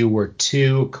 Lucas, you were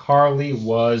 2. Carly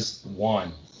was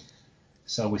 1.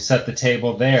 So we set the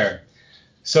table there.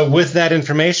 So with that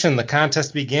information, the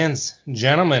contest begins.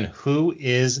 Gentlemen, who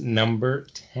is number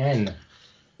 10?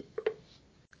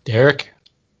 Derek?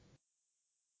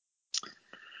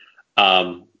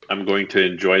 I'm going to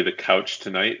enjoy the couch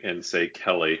tonight and say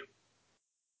Kelly.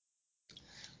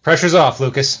 Pressure's off,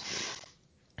 Lucas.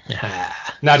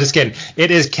 No, just kidding.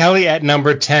 It is Kelly at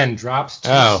number 10. Drops 2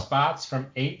 spots from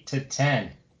 8 to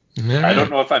 10. Right. I don't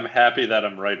know if I'm happy that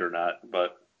I'm right or not,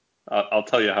 but I'll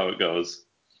tell you how it goes.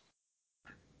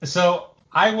 So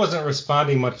I wasn't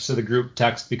responding much to the group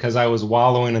text because I was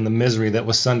wallowing in the misery that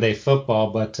was Sunday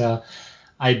football, but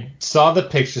I saw the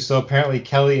picture. So apparently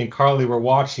Kelly and Carly were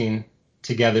watching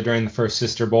together during the first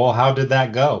Sister Bowl. How did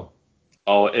that go?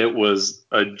 Oh, it was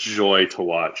a joy to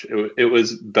watch. It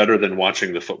was better than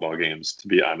watching the football games, to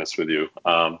be honest with you.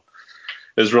 It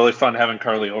was really fun having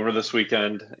Carly over this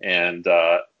weekend, and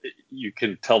you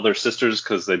can tell they're sisters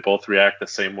because they both react the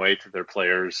same way to their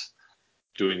players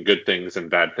doing good things and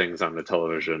bad things on the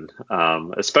television,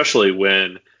 especially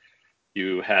when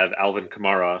you have Alvin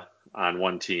Kamara on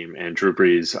one team and Drew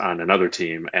Brees on another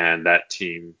team, and that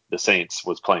team, the Saints,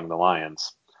 was playing the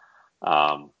Lions,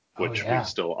 which we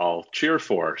still all cheer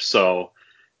for. So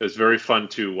it was very fun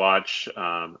to watch.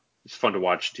 It's fun to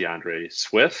watch DeAndre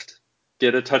Swift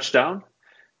get a touchdown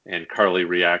and Carly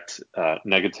react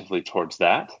negatively towards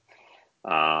that.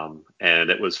 And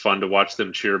it was fun to watch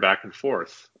them cheer back and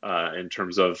forth in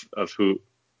terms of who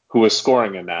was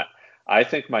scoring in that. I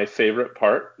think my favorite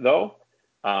part, though,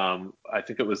 I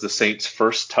think it was the Saints'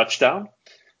 first touchdown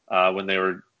when they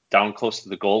were down close to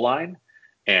the goal line,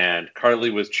 and Carly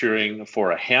was cheering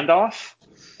for a handoff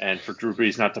and for Drew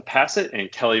Brees not to pass it,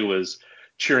 and Kelly was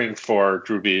cheering for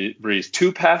Drew Brees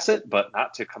to pass it, but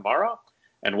not to Kamara.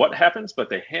 And what happens? But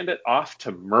they hand it off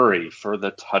to Murray for the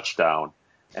touchdown.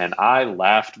 And I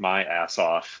laughed my ass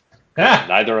off.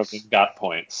 Neither of them got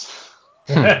points.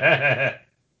 That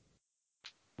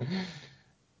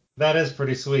is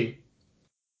pretty sweet.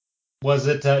 Was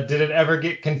it? Did it ever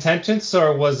get contentious,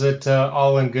 or was it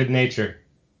all in good nature?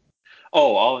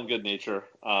 Oh, all in good nature.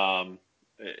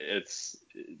 It's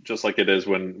just like it is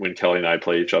when Kelly and I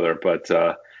play each other. But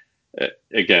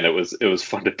again, it was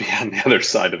fun to be on the other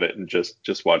side of it and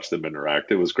just watch them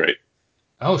interact. It was great.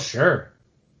 Oh, sure.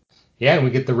 Yeah, and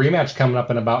we get the rematch coming up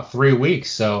in about 3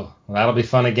 weeks, so that'll be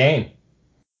fun again.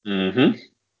 Mm-hmm.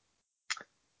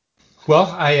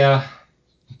 Well,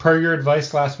 per your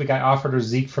advice last week, I offered her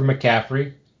Zeke for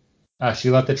McCaffrey.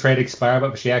 She let the trade expire,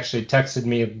 but she actually texted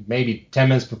me maybe 10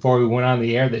 minutes before we went on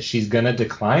the air that she's going to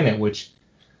decline it, which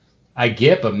I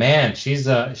get, but man, she's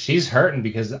hurting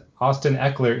because Austin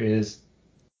Eckler is,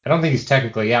 I don't think he's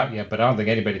technically out yet, but I don't think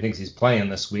anybody thinks he's playing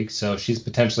this week, so she's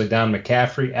potentially down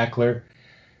McCaffrey, Eckler.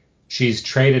 She's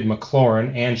traded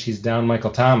McLaurin, and she's down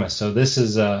Michael Thomas. So this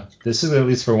is at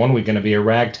least for 1 week going to be a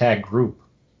ragtag group.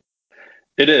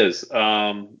 It is,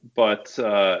 but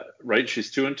right,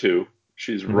 she's 2-2.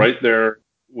 She's right there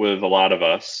with a lot of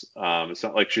us. It's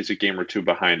not like she's a game or two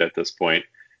behind at this point.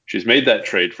 She's made that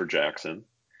trade for Jackson.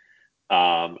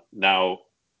 Now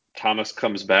Thomas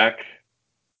comes back,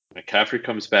 McCaffrey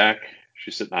comes back.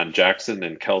 She's sitting on Jackson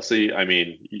and Kelsey. I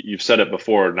mean, you've said it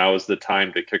before. Now is the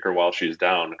time to kick her while she's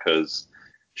down because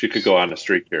she could go on a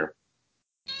streak here.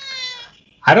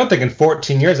 I don't think in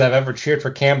 14 years I've ever cheered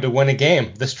for Cam to win a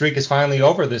game. The streak is finally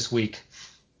over this week.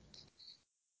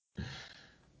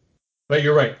 But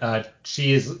you're right.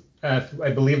 She is, I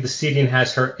believe the seeding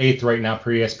has her 8th right now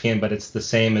per ESPN, but it's the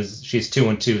same as she's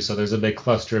 2-2, so there's a big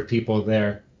cluster of people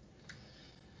there.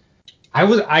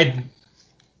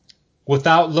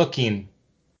 Without looking,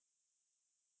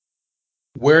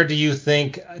 where do you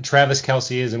think Travis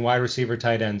Kelce is in wide receiver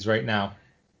tight ends right now?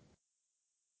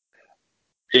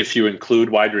 If you include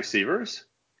wide receivers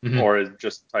or is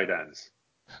just tight ends?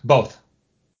 Both.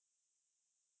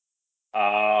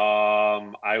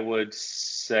 I would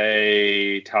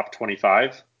say top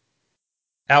 25.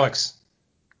 Alex.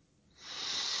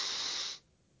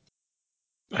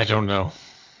 I don't know.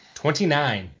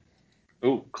 29.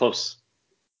 Ooh, close.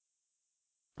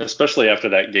 Especially after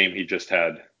that game he just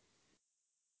had.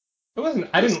 It wasn't.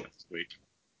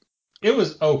 It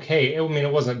was okay.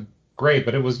 It wasn't great,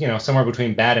 but it was somewhere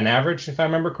between bad and average, if I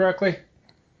remember correctly.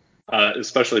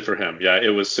 Especially for him, yeah, it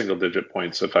was single-digit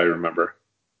points if I remember.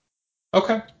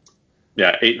 Okay.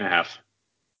 Yeah, 8.5.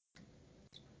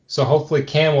 So hopefully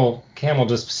Cam will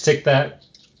just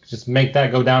just make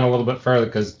that go down a little bit further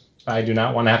because I do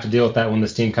not want to have to deal with that when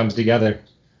this team comes together.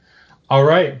 All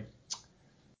right.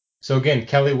 So again,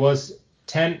 Kelly was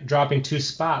 10, dropping 2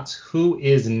 spots. Who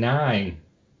is 9?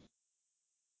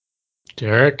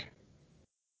 Derek?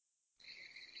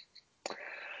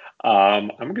 I'm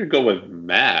going to go with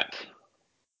Matt.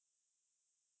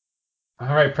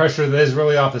 All right, pressure is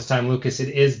really off this time, Lucas. It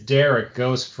is Derek.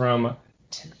 Goes from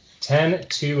 10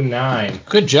 to 9.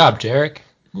 Good job, Derek.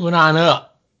 Moving on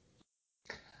up.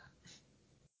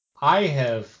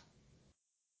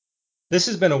 This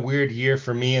has been a weird year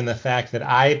for me in the fact that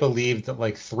I believe that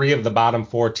like 3 of the bottom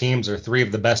 4 teams are 3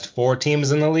 of the best 4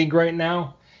 teams in the league right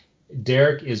now.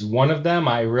 Derek is one of them.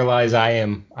 I realize I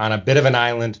am on a bit of an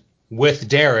island with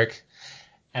Derek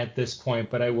at this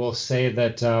point, but I will say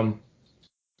that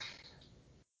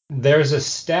there's a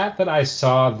stat that I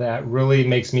saw that really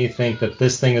makes me think that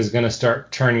this thing is going to start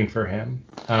turning for him.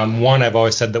 One, I've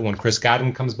always said that when Chris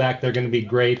Godwin comes back, they're going to be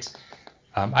great.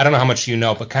 I don't know how much you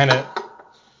know, but kind of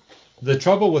the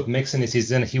trouble with Mixon is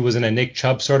he was in a Nick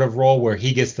Chubb sort of role where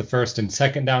he gets the first and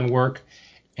second down work,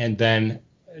 and then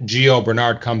Gio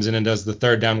Bernard comes in and does the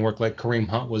third down work like Kareem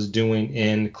Hunt was doing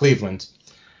in Cleveland.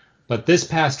 But this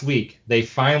past week, they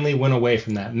finally went away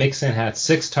from that. Mixon had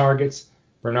 6 targets.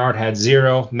 Bernard had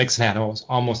 0. Mixon had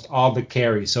almost all the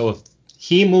carries. So if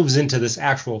he moves into this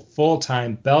actual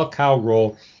full-time bell cow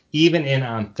role, even in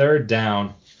on third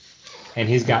down, and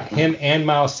he's got him and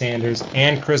Miles Sanders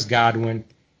and Chris Godwin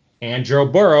and Joe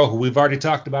Burrow, who we've already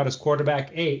talked about as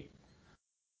quarterback 8,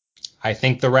 I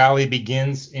think the rally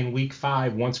begins in week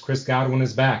 5 once Chris Godwin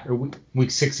is back, or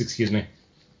week 6, excuse me.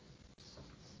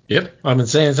 Yep, I've been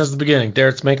saying since the beginning.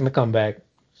 Derek's making the comeback.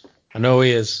 I know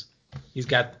he is. He's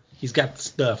got the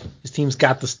stuff. His team's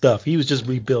got the stuff. He was just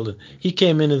rebuilding. He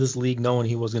came into this league knowing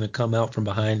he was going to come out from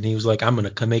behind, and he was like, I'm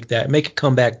going to make a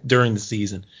comeback during the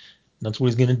season. And that's what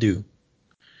he's going to do.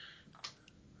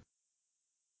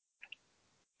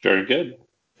 Very good.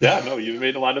 Yeah, no, you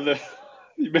made a lot of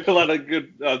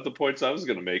good the points I was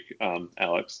going to make,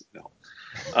 Alex. No,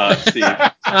 Steve.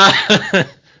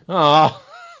 Oh.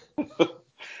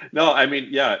 No, I mean,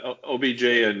 yeah, OBJ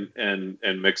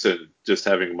and Mixon just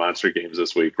having monster games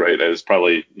this week, right? It was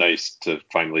probably nice to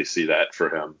finally see that for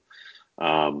him,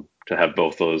 to have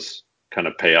both those kind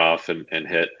of pay off and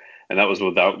hit. And that was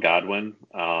without Godwin.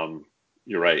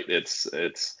 You're right. It's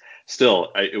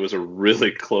still, it was a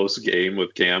really close game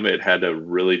with Cam. It had to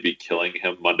really be killing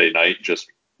him Monday night, just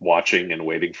watching and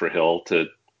waiting for Hill to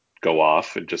go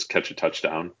off and just catch a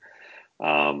touchdown.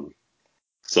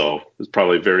 So it was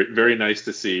probably very, very nice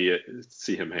to see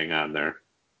him hang on there.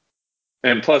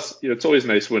 And plus, it's always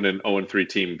nice when an 0-3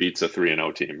 team beats a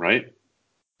 3-0 team, right?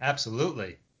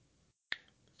 Absolutely.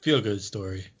 Feel good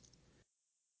story.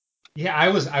 Yeah, I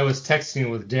was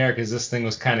texting with Derek as this thing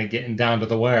was kind of getting down to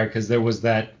the wire because there was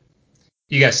that.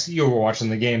 You were watching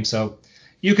the game, so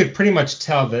you could pretty much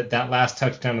tell that last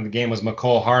touchdown of the game was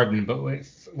McCole Hardman. But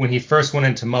when he first went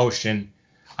into motion,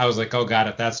 I was like, oh god,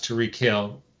 if that's Tyreek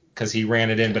Hill, because he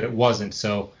ran it in, but it wasn't.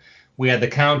 So we had the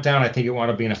countdown. I think it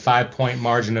wound up being a 5-point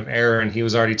margin of error, and he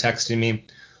was already texting me,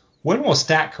 when will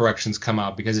stat corrections come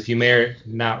out? Because if you may or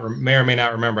may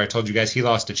not remember, I told you guys he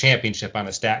lost a championship on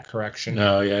a stat correction.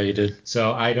 Oh, yeah, he did.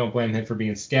 So I don't blame him for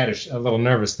being scattish, a little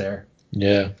nervous there.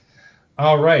 Yeah.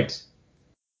 All right.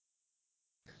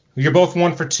 You're both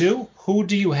 1 for 2. Who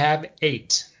do you have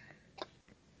 8?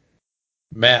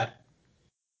 Matt.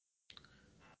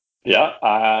 Yeah,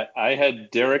 I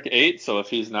had Derek 8, so if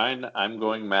he's 9, I'm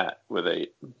going Matt with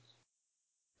 8.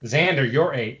 Xander,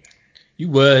 you're 8. You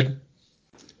would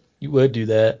do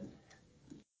that.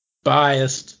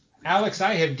 Biased. Alex,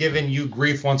 I have given you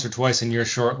grief once or twice in your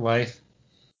short life,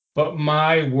 but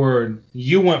my word,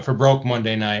 you went for broke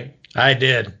Monday night. I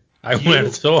did. I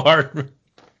went so hard.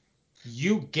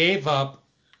 You gave up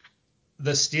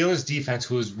the Steelers defense,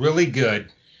 who was really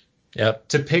good,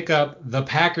 to pick up the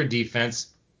Packer defense.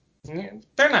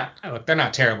 They're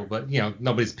not terrible, but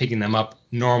nobody's picking them up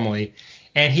normally.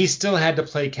 And he still had to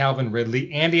play Calvin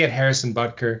Ridley, and he had Harrison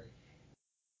Butker.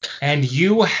 And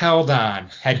you held on.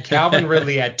 Had Calvin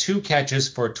Ridley had 2 catches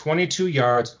for 22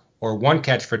 yards or 1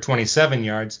 catch for 27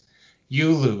 yards,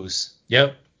 you lose.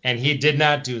 Yep. And he did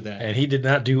not do that. And he did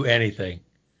not do anything.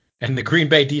 And the Green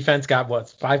Bay defense got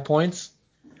 5 points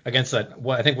against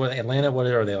Atlanta? What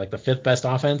are they, like the 5th best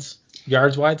offense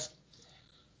yards wise?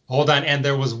 Hold on, and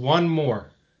there was one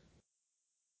more.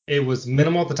 It was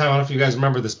minimal at the time. I don't know if you guys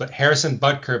remember this, but Harrison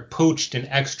Butker pooched an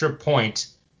extra point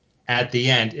at the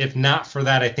end. If not for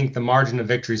that, I think the margin of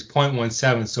victory is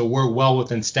 0.17, so we're well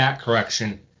within stat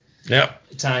correction.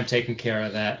 Yep. Time taking care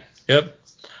of that. Yep.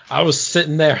 I was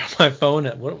sitting there on my phone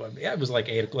at it was like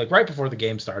 8 o'clock, like right before the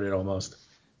game started almost.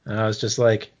 And I was just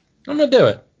like, I'm gonna do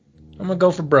it. I'm gonna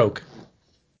go for broke.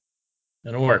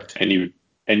 And it worked. And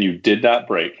you did not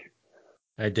break.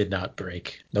 I did not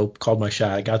break. Nope. Called my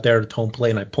shot. I got there at home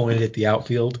plate and I pointed at the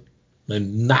outfield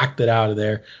and knocked it out of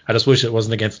there. I just wish it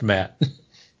wasn't against Matt.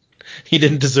 He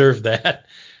didn't deserve that.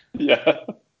 Yeah.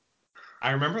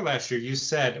 I remember last year you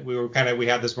said we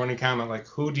had this running comment like,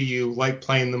 who do you like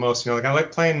playing the most? And you're like, I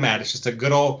like playing Matt. It's just a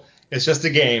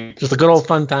game. Just a good old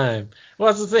fun time. Well,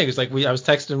 that's the thing. It's like I was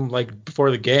texting him like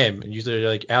before the game, and you said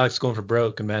like Alex going for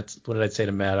broke, and Matt's. What did I say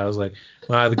to Matt? I was like,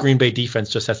 well, the Green Bay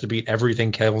defense just has to beat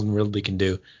everything Calvin Ridley can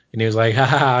do, and he was like,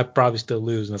 ha, I probably still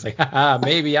lose, and I was like, ha,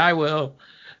 maybe I will.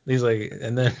 And he's like,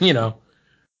 and then yeah.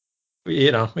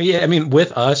 I mean,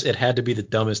 with us, it had to be the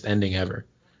dumbest ending ever,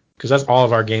 because that's all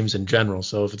of our games in general.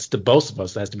 So if it's to both of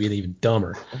us, it has to be even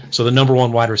dumber. So the number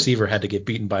 1 wide receiver had to get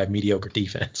beaten by a mediocre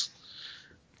defense.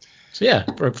 So yeah,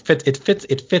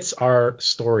 it fits our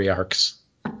story arcs.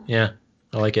 Yeah,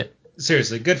 I like it.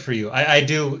 Seriously, good for you. I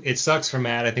do. It sucks for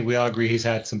Matt. I think we all agree he's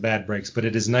had some bad breaks, but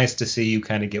it is nice to see you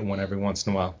kind of get one every once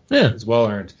in a while. Yeah, it's well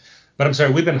earned. But I'm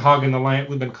sorry, we've been hogging the line.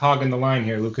 We've been cogging the line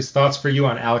here, Lucas. Thoughts for you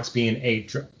on Alex being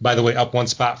 8? By the way, up 1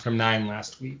 spot from 9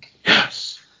 last week.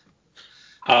 Yes.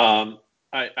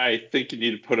 I think you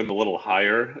need to put him a little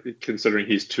higher, considering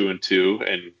he's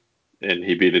 2-2 and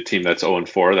he beat a team that's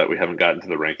 0-4 that we haven't gotten to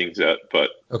the rankings yet. But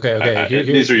okay.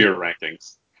 These are your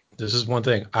rankings. This is one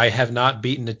thing. I have not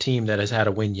beaten a team that has had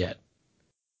a win yet.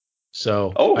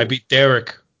 So I beat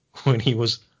Derek when he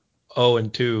was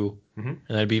 0-2, and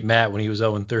I beat Matt when he was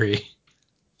 0-3.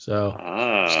 So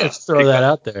let's throw that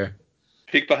out there.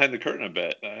 Peek behind the curtain a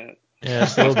bit. Yeah,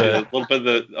 a little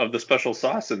bit of the special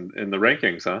sauce in the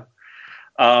rankings, huh?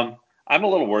 I'm a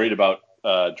little worried about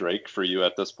Drake for you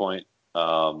at this point.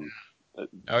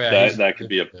 That could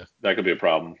be a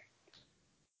problem.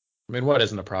 I mean, what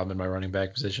isn't a problem in my running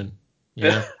back position?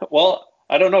 Yeah. Well,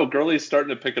 I don't know. Gurley's starting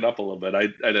to pick it up a little bit.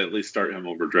 I'd at least start him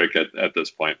over Drake at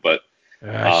this point, but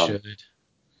I should.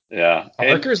 Yeah.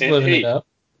 Parker's living it up.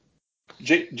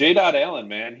 J. Allen,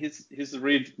 man, he's the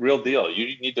real deal.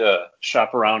 You need to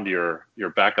shop around your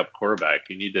backup quarterback.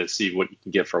 You need to see what you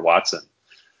can get for Watson.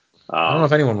 I don't know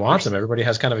if anyone wants him. Everybody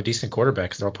has kind of a decent quarterback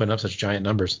because they're all putting up such giant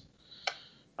numbers.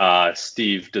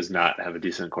 Steve does not have a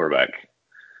decent quarterback.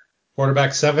 Quarterback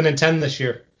 7-10 this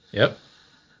year. Yep.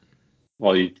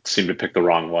 Well, you seem to pick the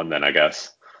wrong one then, I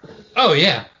guess. Oh,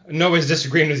 yeah. Nobody's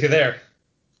disagreeing with you there.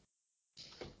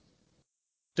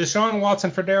 Deshaun Watson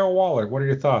for Darrell Waller. What are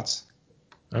your thoughts?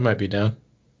 I might be down.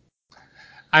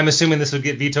 I'm assuming this would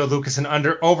get Vito Lucas in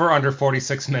under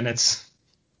 46 minutes.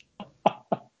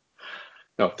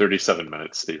 No, 37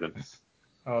 minutes, Stephen.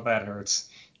 Oh, that hurts.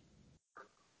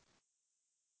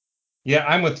 Yeah,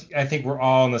 I think we're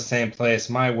all in the same place.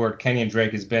 My word, Kenyon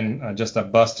Drake has been just a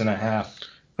bust and a half.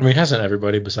 I mean, hasn't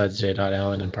everybody besides J.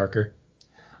 Allen and Parker?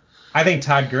 I think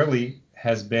Todd Gurley's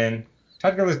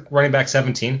running back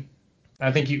 17.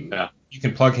 I think you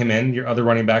can plug him in. Your other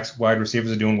running backs, wide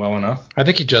receivers are doing well enough. I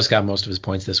think he just got most of his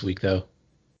points this week, though.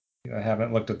 I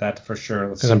haven't looked at that for sure.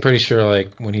 Because I'm pretty sure,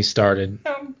 like, when he started.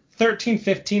 13,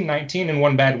 15, 19 in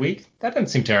one bad week. That doesn't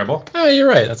seem terrible. Oh, you're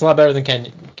right. That's a lot better than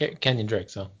Kenyon Drake,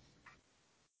 so.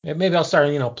 Maybe I'll start,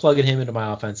 plugging him into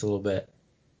my offense a little bit.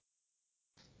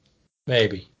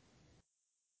 Maybe.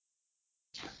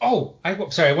 Oh, I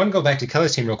want to go back to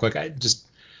Kelly's team real quick. I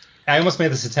almost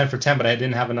made this a 10 for 10, but I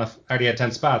didn't have enough. I already had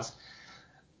 10 spots.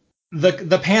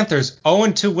 The Panthers,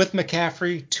 0-2 with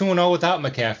McCaffrey, 2-0 without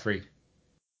McCaffrey.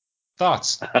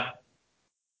 Thoughts? Got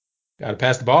to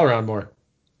pass the ball around more.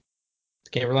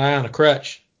 Can't rely on a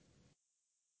crutch.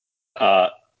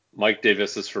 Mike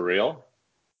Davis is for real.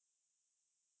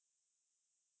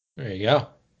 There you go.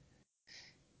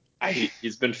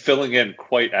 He's been filling in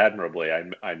quite admirably,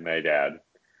 I might add.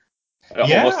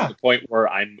 Yeah. Almost to the point where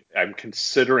I'm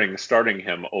considering starting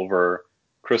him over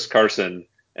Chris Carson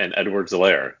and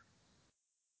Edwards-Helaire.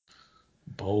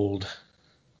 Bold.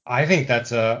 I think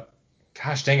that's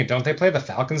gosh dang it, don't they play the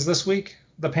Falcons this week,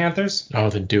 the Panthers? Oh,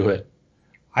 then do it.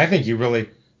 I think you really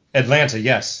Atlanta,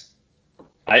 yes.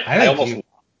 I almost want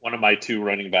one of my two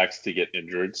running backs to get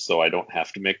injured so I don't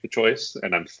have to make the choice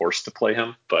and I'm forced to play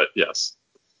him, but yes.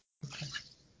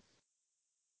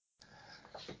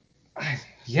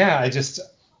 Yeah,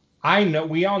 I know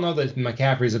we all know that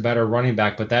McCaffrey's a better running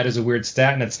back, but that is a weird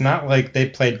stat, and it's not like they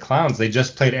played clowns. They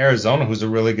just played Arizona, who's a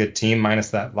really good team, minus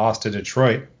that loss to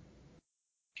Detroit.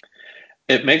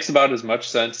 It makes about as much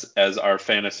sense as our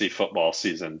fantasy football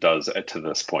season does to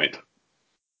this point.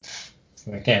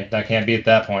 That can't be at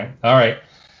that point. All right.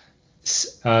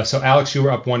 So Alex, you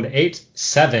were up 1-8.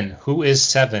 7. Who is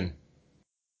 7?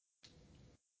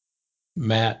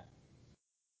 Matt.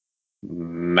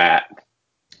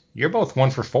 You're both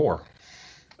 1 for 4.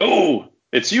 Oh,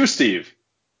 it's you, Steve.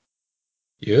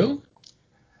 You?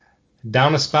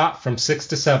 Down a spot from 6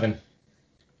 to 7.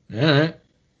 All right.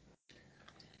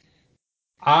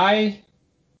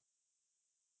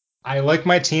 I like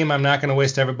my team. I'm not going to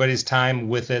waste everybody's time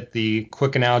with it. The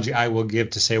quick analogy I will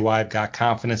give to say why I've got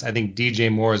confidence, I think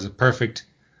DJ Moore is a perfect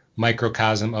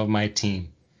microcosm of my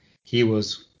team. He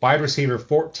was wide receiver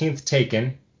 14th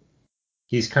taken.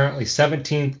 He's currently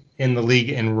 17th in the league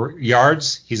in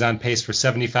yards. He's on pace for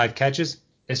 75 catches.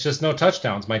 It's just no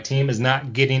touchdowns. My team is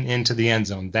not getting into the end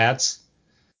zone. That's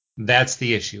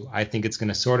the issue. I think it's going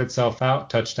to sort itself out.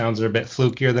 Touchdowns are a bit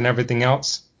flukier than everything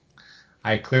else.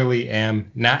 I clearly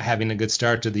am not having a good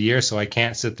start to the year, so I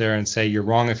can't sit there and say you're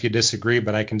wrong if you disagree,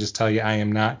 but I can just tell you I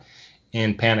am not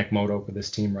in panic mode over this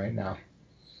team right now.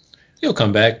 You'll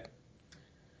come back.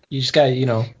 You just got,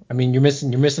 you're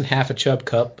missing half a Chubb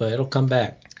Cup, but it'll come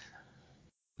back.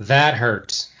 That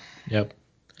hurts. Yep.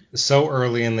 So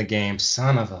early in the game,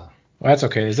 son of a. Well, that's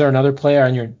okay. Is there another player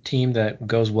on your team that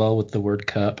goes well with the word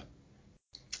cup?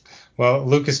 Well,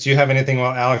 Lucas, do you have anything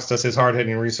while Alex does his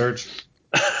hard-hitting research?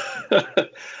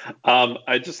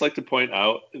 I'd just like to point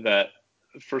out that,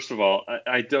 first of all,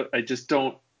 I don't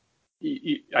understand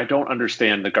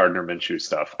the Gardner Minshew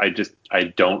stuff. I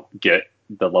don't get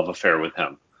the love affair with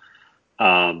him.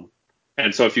 And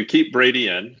so if you keep Brady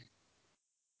in,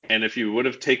 and if you would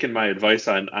have taken my advice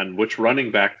on which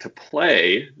running back to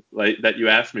play, like that you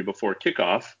asked me before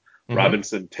kickoff,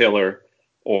 Robinson, Taylor,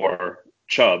 or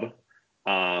Chubb,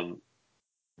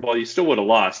 well, you still would have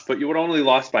lost, but you would have only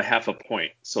lost by half a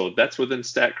point. So that's within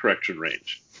stat correction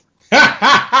range.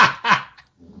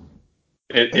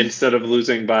 Instead of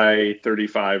losing by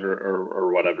 35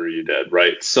 or whatever you did,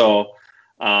 right? So,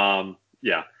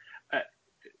 yeah.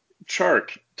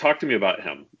 Chark, talk to me about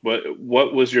him.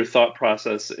 What was your thought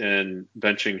process in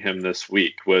benching him this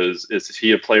week? Is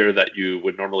he a player that you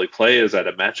would normally play? Is that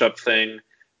a matchup thing?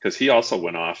 Because he also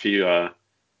went off. He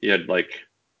had like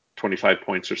 25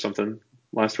 points or something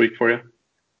last week for you.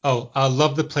 Oh, I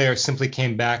love the player. Simply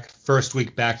came back first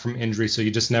week back from injury, so you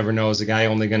just never know. Is a guy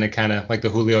only going to kind of like the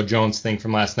Julio Jones thing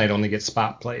from last night, only get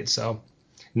spot played? So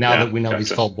now that we know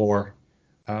he's full bore.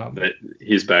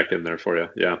 He's back in there for you,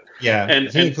 yeah. Yeah,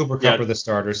 and Cooper Kupp are the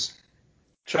starters.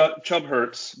 Chubb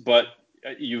hurts, but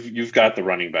you've got the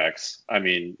running backs. I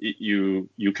mean,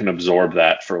 you can absorb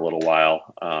that for a little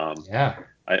while. Yeah.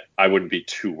 I wouldn't be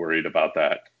too worried about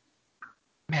that.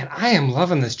 Man, I am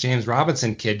loving this James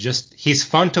Robinson kid. Just he's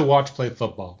fun to watch play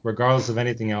football, regardless of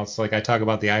anything else. Like I talk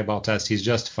about the eyeball test, he's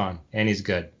just fun and he's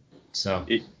good. So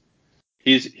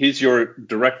he's your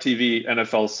DirecTV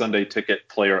NFL Sunday Ticket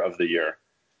Player of the Year.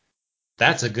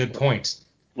 That's a good point.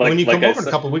 When you come over in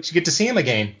a couple of weeks, you get to see him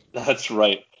again. That's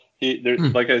right.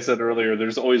 Like I said earlier,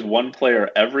 there's always one player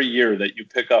every year that you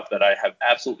pick up that I have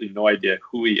absolutely no idea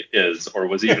who he is or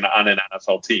was even on an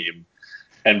NFL team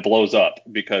and blows up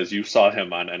because you saw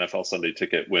him on NFL Sunday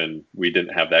Ticket when we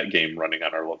didn't have that game running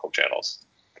on our local channels.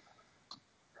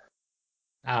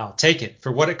 I'll take it.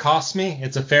 For what it costs me,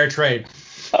 it's a fair trade.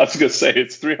 I was going to say,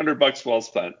 it's $300 well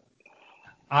spent.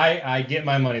 I get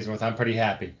my money's worth. I'm pretty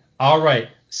happy. All right,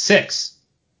 6.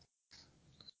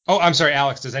 Oh, I'm sorry,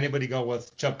 Alex. Does anybody go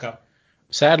with Chubb Cup?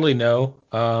 Sadly, no.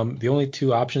 The only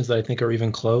 2 options that I think are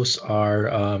even close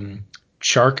are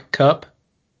Shark Cup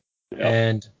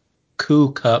and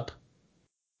Coup Cup,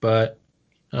 but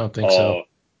I don't think so. Oh,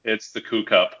 it's the Coup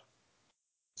Cup.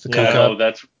 It's the Coup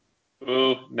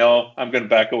Cup. No, I'm going to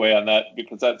back away on that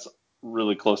because that's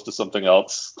really close to something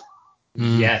else.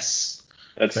 Yes.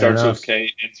 That starts with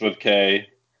K, ends with K.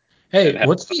 Hey,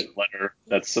 what's the letter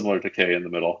that's similar to K in the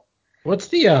middle? What's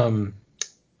the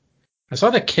I saw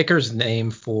the kicker's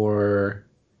name for.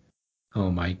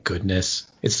 Oh my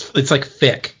goodness, it's like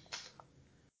Fick.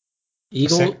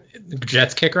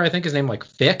 Jets kicker, I think his name like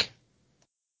Fick.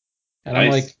 And nice.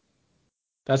 I'm like,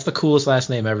 that's the coolest last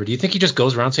name ever. Do you think he just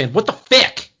goes around saying, "What the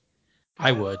Fick"?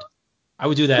 I would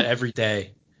do that every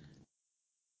day.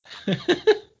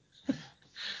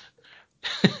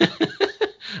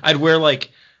 I'd wear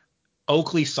like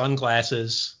Oakley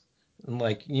sunglasses and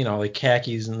like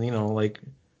khakis and like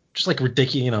just like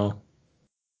ridiculous,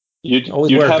 you'd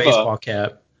always wear a baseball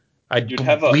cap. I'd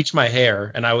bleach my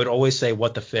hair and I would always say,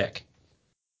 "What the Fick."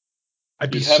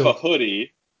 You'd have a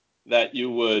hoodie that you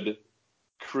would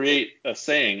create a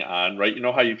saying on, right? You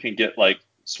know how you can get like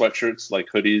sweatshirts, like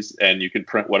hoodies, and you can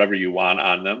print whatever you want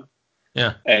on them.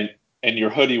 Yeah. And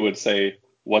your hoodie would say,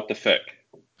 "What the Fick."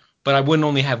 But I wouldn't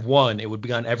only have one. It would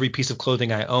be on every piece of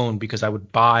clothing I own because I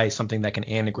would buy something that can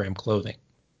anagram clothing.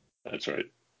 That's right.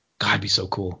 God, it'd be so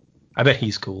cool. I bet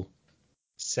he's cool.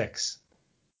 6.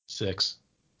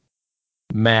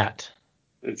 Matt.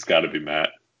 It's got to be Matt.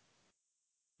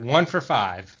 1 for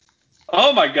 5.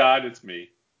 Oh my God, it's me.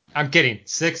 I'm kidding.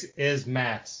 6 is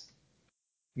Matt's.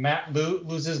 Matt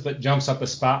loses but jumps up a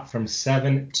spot from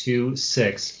 7 to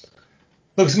 6.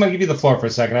 Lucas, I'm gonna give you the floor for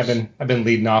a second. I've been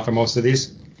leading off for most of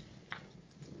these.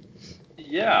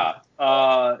 Yeah.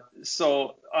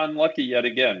 So unlucky yet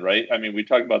again, right? I mean, we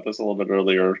talked about this a little bit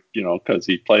earlier, because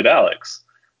he played Alex.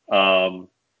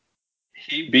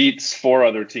 He beats 4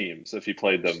 other teams if he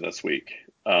played them this week.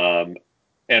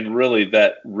 And really,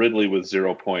 that Ridley with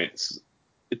 0 points,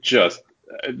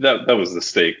 that was the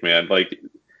stake, man. Like,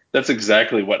 that's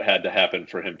exactly what had to happen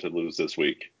for him to lose this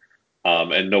week.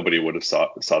 And nobody would have saw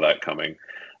that coming.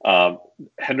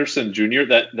 Henderson Jr.,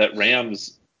 that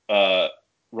Rams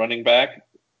running back,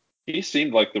 he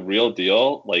seemed like the real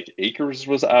deal. Like, Akers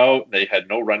was out. They had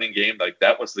no running game. Like,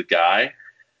 that was the guy.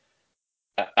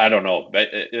 I don't know.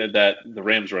 That the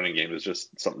Rams running game is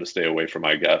just something to stay away from,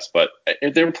 I guess. But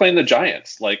if they were playing the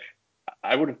Giants, like,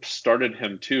 I would have started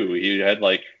him too. He had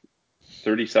like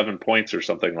 37 points or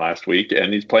something last week,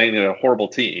 and he's playing in a horrible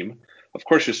team. Of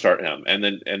course you start him, and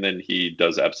then he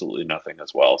does absolutely nothing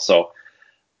as well. So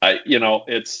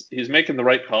he's making the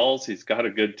right calls. He's got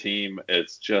a good team.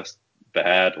 It's just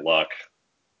bad luck.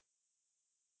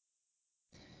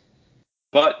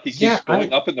 But he keeps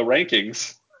going up in the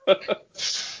rankings.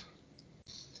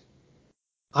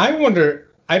 I wonder,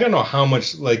 I don't know how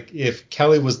much, like, if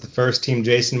Kelly was the first team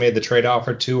Jason made the trade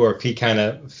offer to, or if he kind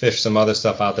of fished some other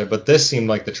stuff out there, but this seemed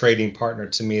like the trading partner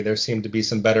to me. There seemed to be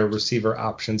some better receiver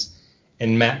options,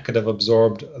 and Matt could have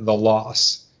absorbed the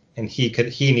loss, and he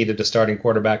needed a starting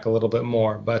quarterback a little bit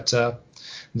more, but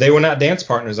they were not dance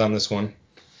partners on this one.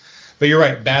 But you're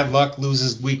right, bad luck.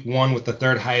 Loses week 1 with the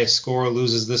 3rd highest score,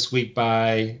 loses this week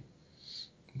by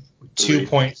 2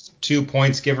 points,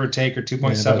 give or take, or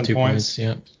 2.7 2 points.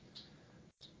 Yeah.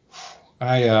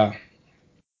 I'm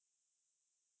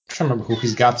trying to remember who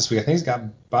he's got this week. I think he's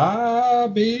got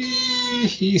Bobby.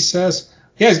 He says,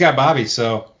 yeah, he's got Bobby.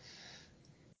 So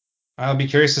I'll be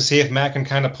curious to see if Matt can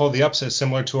kind of pull the upset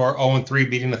similar to our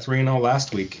 0-3 beating a 3-0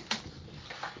 last week.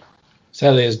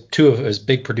 Sadly, 2 of his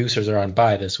big producers are on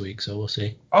bye this week, so we'll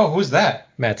see. Oh, who's that?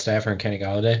 Matt Stafford and Kenny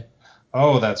Golladay.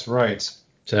 Oh, that's right.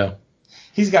 So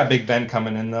He's got Big Ben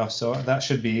coming in though, so that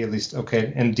should be at least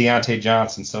okay. And Deontay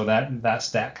Johnson, so that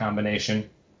stat combination.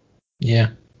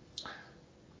 Yeah.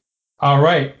 All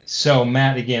right. So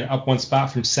Matt again up one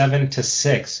spot from 7 to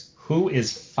 6. Who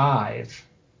is 5?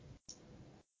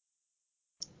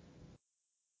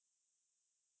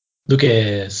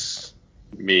 Lucas.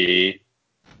 Me.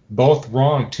 Both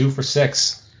wrong. 2 for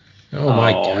 6. Oh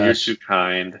my gosh. You're too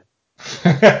kind.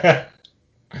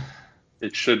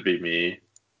 It should be me.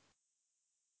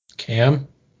 Cam?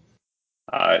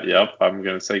 Yep, I'm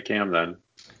going to say Cam then.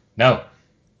 No.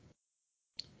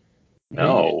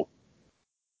 No.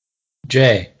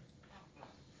 Jay.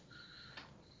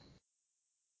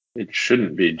 It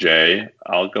shouldn't be Jay.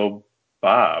 I'll go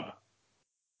Bob.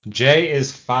 Jay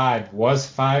is 5. Was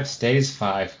 5. Stays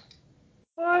 5.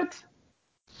 What?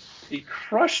 He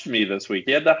crushed me this week.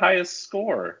 He had the highest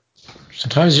score.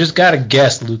 Sometimes you just gotta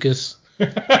guess, Lucas.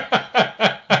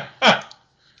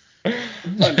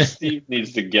 Sometimes Steve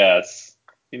needs to guess.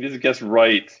 He needs to guess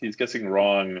right. He's guessing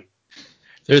wrong.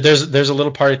 There's a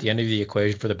little part at the end of the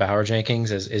equation for the Bauer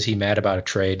Jenkins. Is he mad about a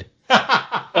trade? Dang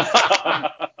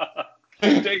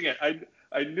it.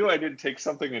 I knew I didn't take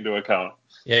something into account.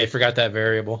 Yeah, you forgot that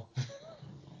variable.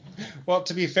 Well,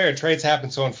 to be fair, trades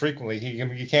happen so infrequently.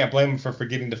 You can't blame him for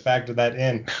forgetting to factor that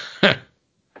in.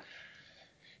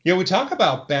 Yeah, we talk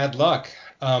about bad luck.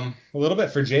 A little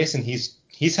bit for Jason.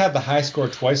 He's had the high score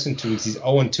twice in 2 weeks. He's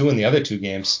 0-2 in the other 2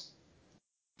 games.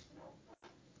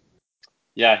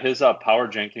 Yeah, his Power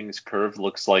Jenkins curve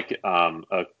looks like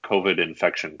a COVID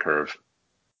infection curve.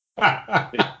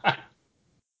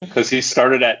 Because he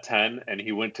started at 10 and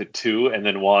he went to 2 and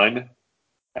then 1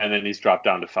 and then he's dropped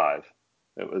down to 5.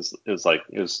 It was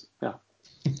yeah.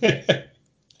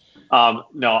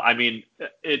 No, I mean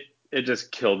it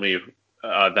just killed me.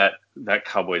 That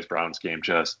Cowboys Browns game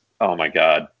just, oh my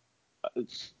God,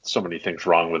 so many things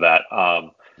wrong with that.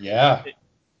 Yeah.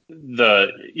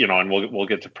 And we'll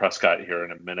get to Prescott here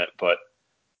in a minute, but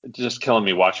it's just killing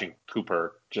me watching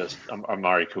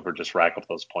Amari Cooper just rack up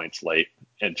those points late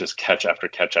and just catch after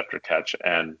catch after catch.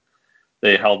 And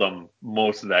they held him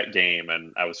most of that game,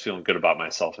 and I was feeling good about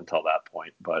myself until that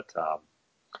point. But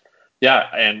yeah,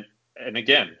 and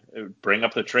again, bring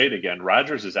up the trade again.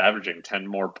 Rodgers is averaging 10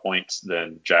 more points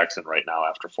than Jackson right now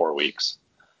after 4 weeks.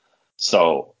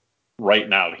 So right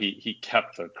now he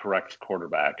kept the correct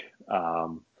quarterback.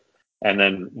 And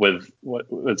then with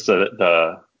what's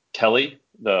the Kelly,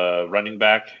 the running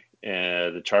back,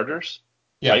 the Chargers,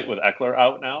 Yeah. right, with Eckler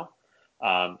out now,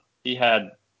 he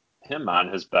had him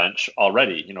on his bench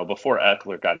already, before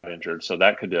Eckler got injured. So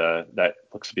that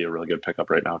looks to be a really good pickup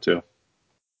right now too.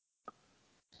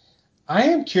 I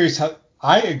am curious how.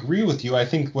 I agree with you. I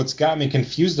think what's got me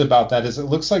confused about that is it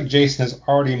looks like Jason has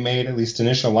already made at least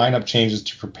initial lineup changes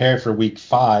to prepare for Week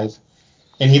 5,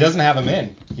 and he doesn't have him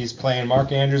in. He's playing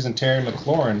Mark Andrews and Terry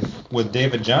McLaurin with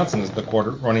David Johnson as the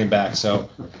quarter running back. So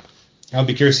I'll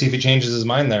be curious to see if he changes his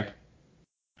mind there.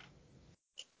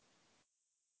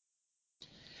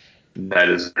 That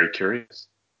is very curious.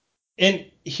 And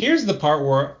here's the part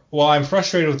where, while I'm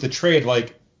frustrated with the trade,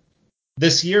 like,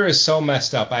 this year is so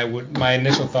messed up. My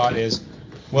initial thought is,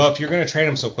 well, if you're going to trade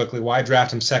him so quickly, why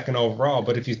draft him second overall?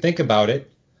 But if you think about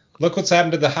it, look what's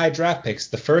happened to the high draft picks.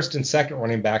 The first and second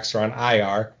running backs are on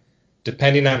IR.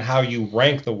 Depending on how you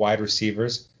rank the wide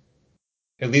receivers,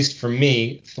 at least for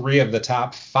me, 3 of the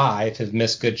top 5 have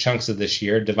missed good chunks of this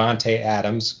year. Devontae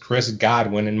Adams, Chris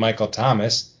Godwin, and Michael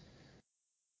Thomas.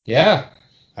 Yeah,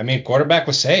 I mean, quarterback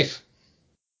was safe.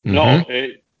 No,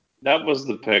 that was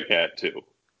the pick at 2.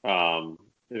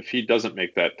 If he doesn't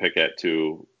make that pick at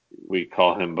 2, we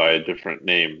call him by a different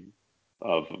name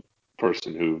of a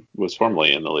person who was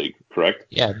formerly in the league, correct?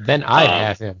 Yeah, then I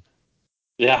have him.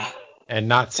 Yeah. And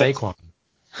not Saquon.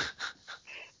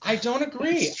 I don't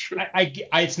agree.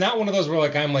 It's not one of those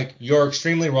where I'm like, you're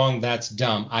extremely wrong. That's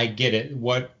dumb. I get it.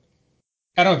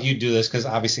 I don't know if you do this because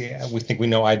obviously we think we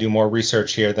know I do more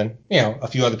research here than a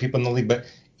few other people in the league, but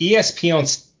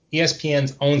ESPN's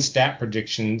own stat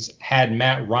predictions had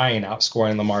Matt Ryan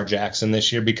outscoring Lamar Jackson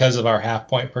this year because of our half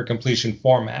point per completion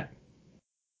format.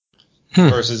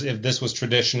 Versus if this was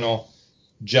traditional,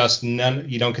 just none,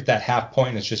 you don't get that half point,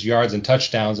 and it's just yards and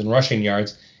touchdowns and rushing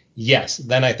yards. Yes,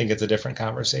 then I think it's a different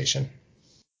conversation.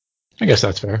 I guess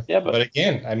that's fair. Yeah, but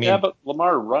again, I mean, yeah, but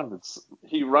Lamar runs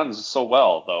so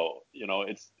well though.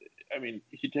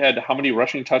 He had how many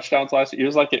rushing touchdowns last year? It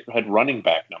was like it had running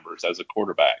back numbers as a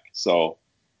quarterback. So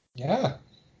yeah,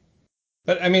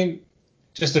 but I mean,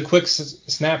 just a quick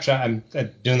snapshot. I'm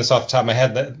doing this off the top of my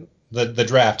head. The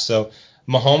draft. So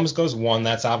Mahomes goes 1.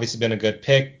 That's obviously been a good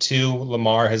pick. 2,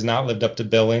 Lamar has not lived up to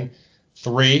billing.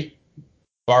 3,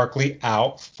 Barkley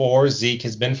out. 4, Zeke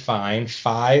has been fine.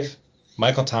 5,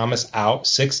 Michael Thomas out.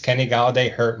 6, Kenny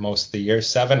Galladay hurt most of the year.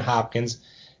 7, Hopkins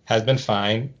has been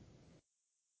fine.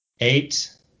 8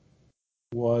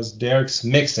 was Derek's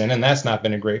Mixon, and that's not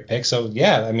been a great pick. So,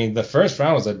 yeah, I mean, the first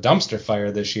round was a dumpster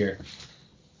fire this year.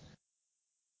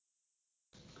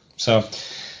 So,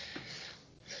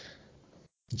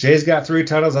 Jay's got 3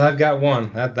 titles. I've got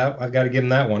 1. I've got to give him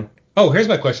that one. Oh, here's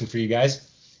my question for you guys.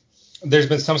 There's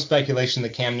been some speculation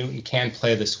that Cam Newton can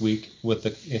play this week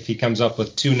if he comes up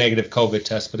with 2 negative COVID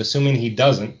tests, but assuming he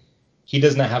does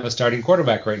not have a starting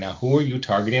quarterback right now. Who are you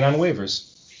targeting on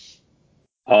waivers?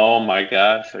 Oh my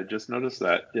gosh, I just noticed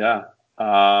that. Yeah.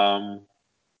 A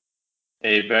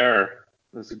Bear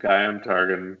is a guy I'm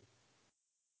targeting.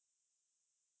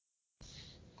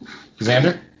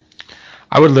 Xander?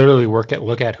 I would literally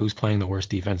look at who's playing the worst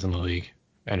defense in the league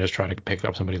and just try to pick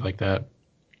up somebody like that.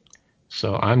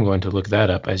 So I'm going to look that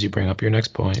up as you bring up your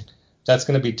next point. That's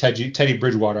going to be Teddy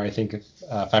Bridgewater, I think, if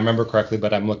I remember correctly,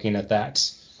 but I'm looking at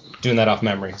that, doing that off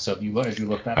memory. So if you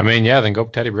look that up. I mean, yeah, then go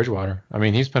Teddy Bridgewater. I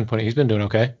mean, he's been doing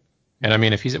okay. And I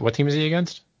mean, what team is he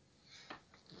against?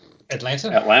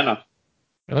 Atlanta.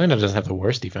 Atlanta doesn't have the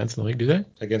worst defense in the league, do they?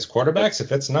 Against quarterbacks?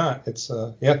 If it's not, it's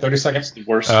 30 seconds. It's the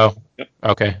worst. Oh, yep.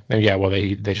 Okay. Yeah, well,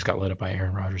 they just got lit up by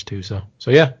Aaron Rodgers too. So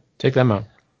yeah, take them out.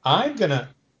 I'm gonna.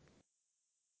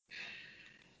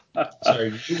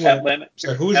 Sorry, Atlanta.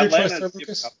 Sorry, who's your choice there,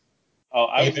 Lucas?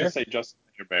 I was going to say Justin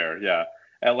Herbert. Yeah,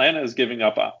 Atlanta is giving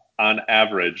up on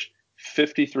average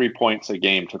 53 points a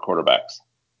game to quarterbacks.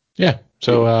 Yeah.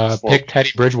 So pick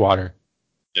Teddy Bridgewater.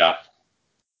 Yeah.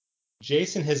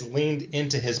 Jason has leaned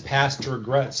into his past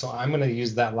regret, so I'm going to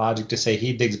use that logic to say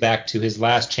he digs back to his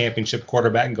last championship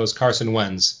quarterback and goes Carson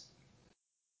Wentz.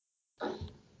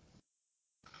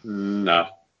 No.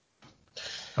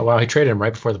 Oh, wow. He traded him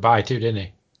right before the bye, too, didn't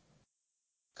he?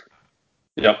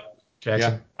 Yep.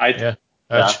 Jackson. Yeah.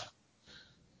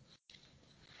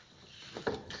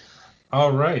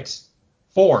 All right.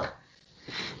 4.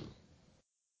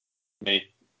 Me.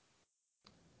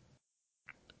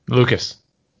 Lucas.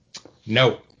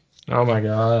 No. Oh, my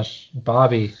gosh.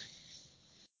 Bobby.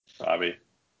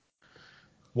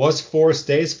 Was 4,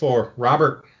 stays 4.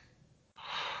 Robert.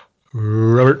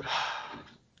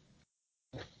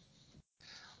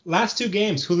 Last 2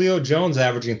 games, Julio Jones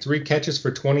averaging 3 catches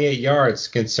for 28 yards.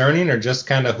 Concerning or just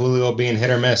kind of Julio being hit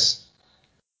or miss?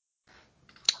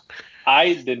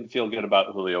 I didn't feel good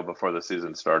about Julio before the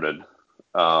season started.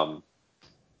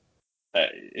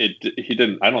 He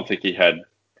didn't. I don't think he had.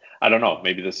 I don't know.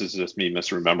 Maybe this is just me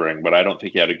misremembering, but I don't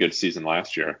think he had a good season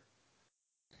last year.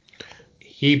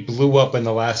 He blew up in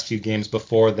the last few games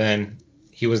before then.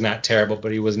 He was not terrible,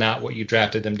 but he was not what you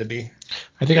drafted him to be.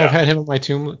 I think I've had him on my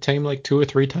team like 2 or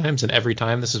 3 times, and every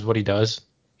time this is what he does.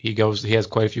 He has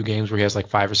quite a few games where he has like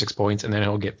 5 or 6 points, and then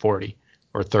he'll get 40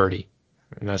 or 30,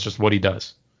 and that's just what he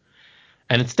does.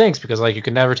 And it stinks because like you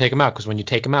can never take him out, because when you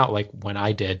take him out, like when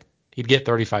I did, he'd get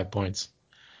 35 points.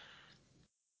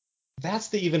 That's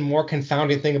the even more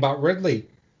confounding thing about Ridley.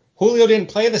 Julio didn't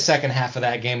play the second half of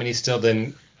that game, and he still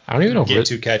didn't get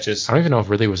 2 catches. I don't even know if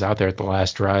Ridley was out there at the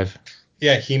last drive.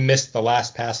 Yeah, he missed the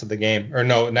last pass of the game. Or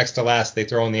no, next to last, they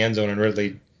throw in the end zone, and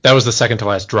Ridley... That was the second to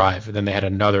last drive, and then they had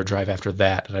another drive after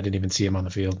that, and I didn't even see him on the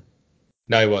field.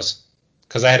 No, he was.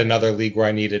 Because I had another league where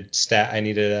I needed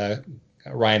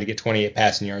Ryan to get 28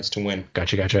 passing yards to win.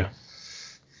 Gotcha.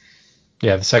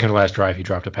 Yeah, the second to last drive, he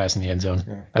dropped a pass in the end zone.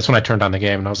 Yeah. That's when I turned on the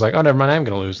game, and I was like, oh, never mind, I'm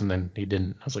going to lose, and then he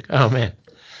didn't. I was like, oh, man.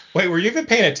 Wait, were you even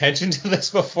paying attention to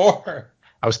this before?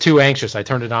 I was too anxious. I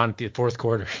turned it on at the fourth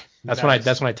quarter. That's when I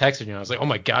texted you. I was like, oh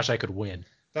my gosh, I could win.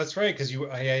 That's right, because you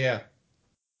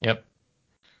Yep.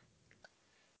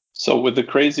 So with the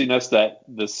craziness that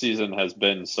this season has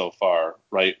been so far,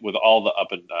 right, with all the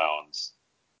up and downs,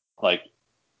 like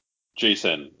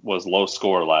Jason was low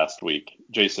score last week.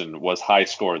 Jason was high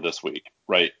score this week,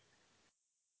 right?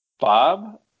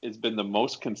 Bob has been the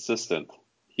most consistent.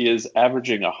 He is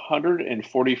averaging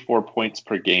 144 points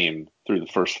per game through the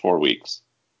first 4 weeks.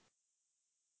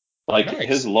 Like nice.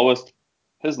 his lowest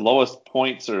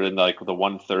points are in like the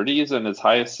 130s, and his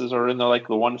highest are in the like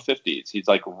the 150s. He's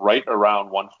like right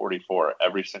around 144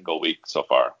 every single week so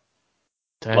far.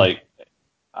 Dang. Like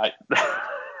I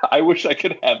wish I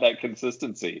could have that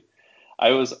consistency.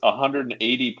 I was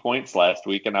 180 points last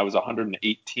week, and I was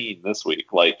 118 this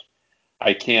week. Like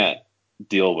I can't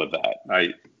deal with that.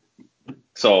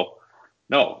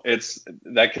 No, it's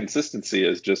that consistency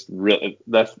is just real.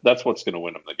 That's what's going to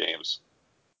win him the games.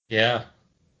 Yeah,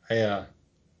 I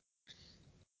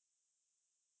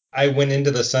went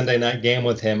into the Sunday night game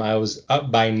with him. I was up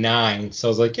by 9, so I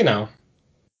was like, and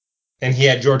he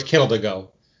had George Kittle to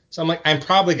go. So I'm like, I'm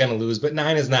probably going to lose, but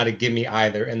 9 is not a gimme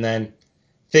either. And then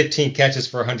 15 catches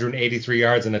for 183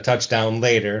 yards and a touchdown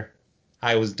later,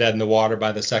 I was dead in the water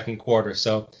by the second quarter.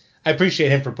 So I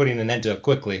appreciate him for putting an end to it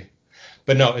quickly.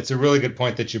 But no, it's a really good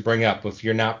point that you bring up. If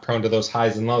you're not prone to those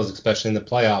highs and lows, especially in the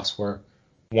playoffs where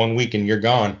 1 week and you're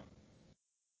gone.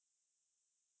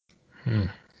 And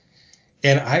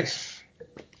I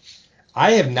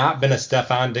have not been a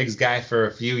Stephon Diggs guy for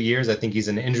a few years. I think he's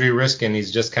an injury risk and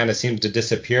he's just kind of seems to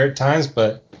disappear at times.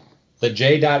 But the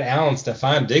J. Allen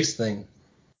Stephon Diggs thing,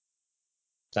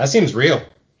 that seems real.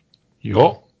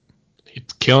 Yup. He's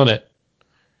killing it.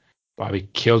 Bobby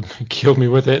killed me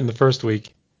with it in the first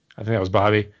week. I think that was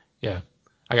Bobby. Yeah.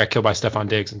 I got killed by Stephon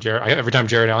Diggs. And every time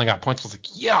Jared Allen got points, I was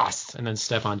like, yes. And then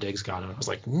Stephon Diggs got him. I was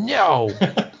like, no.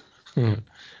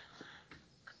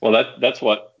 Well, that's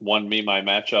what won me my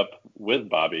matchup with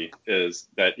Bobby, is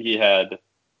that he had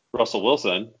Russell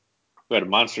Wilson, who had a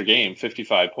monster game,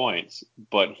 55 points,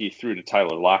 but he threw to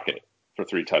Tyler Lockett for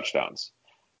 3 touchdowns.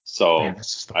 So Man,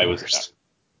 that's just the worst.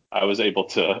 I was able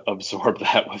to absorb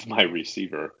that with my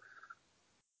receiver.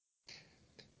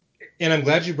 And I'm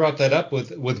glad you brought that up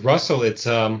with Russell. It's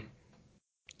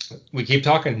we keep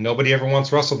talking. Nobody ever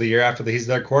wants Russell the year after he's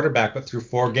their quarterback, but through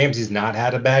 4 games, he's not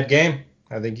had a bad game.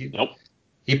 I think he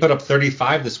put up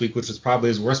 35 this week, which was probably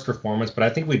his worst performance, but I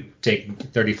think we'd take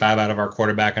 35 out of our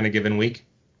quarterback on a given week.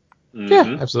 Mm-hmm.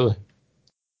 Yeah, absolutely.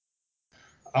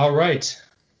 All right.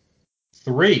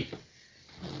 3.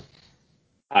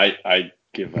 I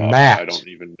give up. Matt. I don't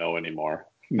even know anymore.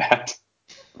 Matt.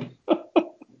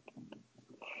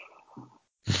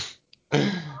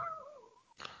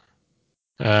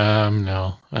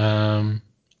 No.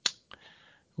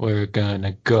 We're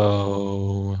gonna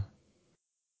go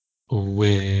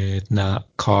with not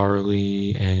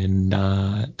Carly and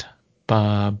not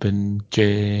Bob and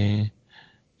Jay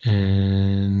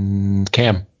and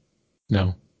Cam.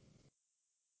 No.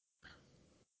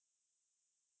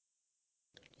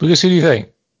 Lucas, who do you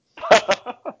think?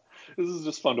 This is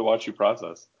just fun to watch you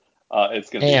process. It's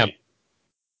gonna Cam. be.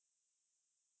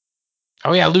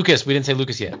 Oh yeah, Lucas. We didn't say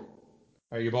Lucas yet.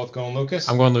 Are you both going Lucas?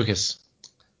 I'm going Lucas. I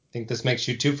think this makes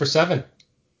you 2 for 7.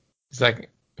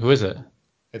 Who is it?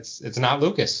 It's not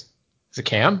Lucas. Is it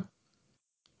Cam?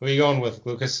 Who are you going with,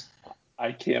 Lucas?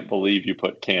 I can't believe you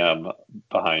put Cam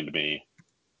behind me.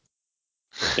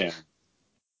 Cam.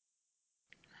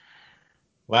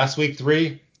 Last week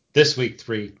 3, this week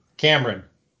 3. Cameron.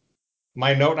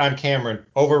 My note on Cameron,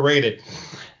 overrated.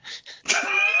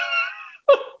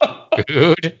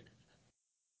 Rude.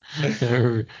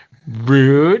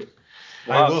 Rude.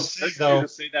 Wow, I will say that's though. you to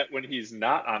say that when he's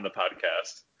not on the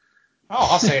podcast. Oh,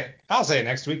 I'll say it. I'll say it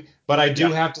next week. But I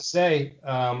do have to say,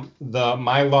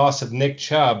 my loss of Nick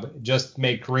Chubb just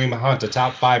made Kareem Hunt a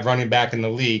top 5 running back in the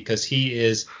league because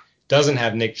he doesn't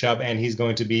have Nick Chubb and he's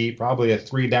going to be probably a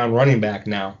 3-down running back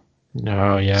now.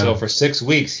 Oh yeah. So for 6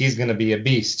 weeks, he's going to be a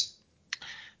beast. I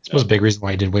suppose a big reason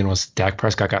why he did win was Dak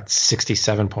Prescott got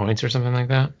 67 points or something like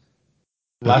that.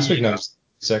 Last week, no,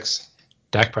 6.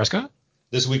 Dak Prescott?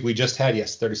 This week we just had,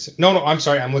 36. No, I'm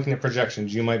sorry. I'm looking at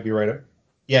projections. You might be right.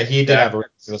 Yeah, he did Dak have a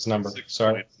ridiculous number. 6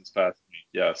 Sorry. points this past week,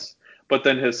 yes. But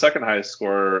then his second highest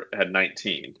scorer had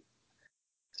 19.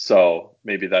 So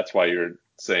maybe that's why you're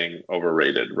saying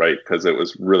overrated, right? Because it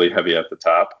was really heavy at the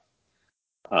top.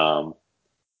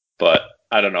 But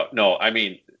I don't know. No, I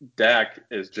mean, Dak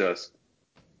is just,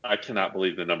 I cannot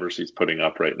believe the numbers he's putting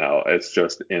up right now. It's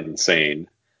just insane.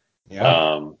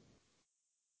 Yeah.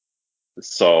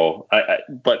 So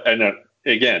but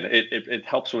again, it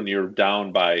helps when you're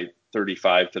down by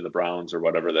 35 to the Browns or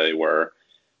whatever they were.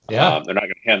 Yeah. They're not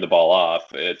going to hand the ball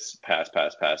off. It's pass.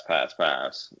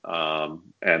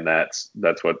 And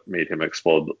that's what made him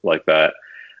explode like that.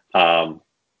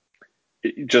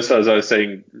 Just as I was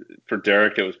saying, for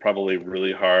Derek, it was probably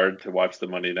really hard to watch the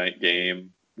Monday night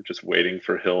game, just waiting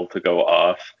for Hill to go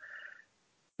off.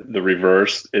 The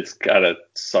reverse, it's got to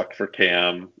suck for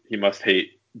Cam. He must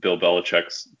hate Bill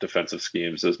Belichick's defensive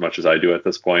schemes as much as I do at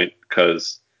this point,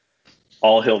 because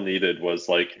all Hill needed was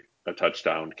like a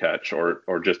touchdown catch or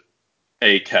just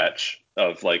a catch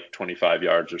of like 25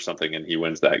 yards or something, and he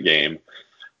wins that game.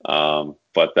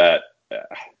 But that,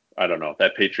 I don't know,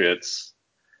 that Patriots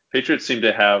seem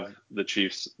to have the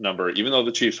Chiefs number, even though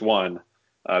the Chiefs won.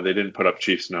 They didn't put up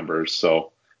Chiefs numbers,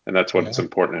 so, and that's what's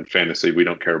important in fantasy. We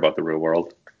don't care about the real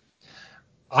world.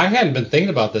 I hadn't been thinking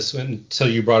about this until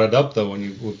you brought it up, though, when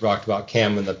you talked about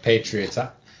Cam and the Patriots.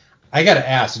 I got to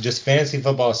ask, just fantasy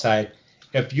football aside,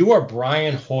 if you are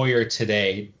Brian Hoyer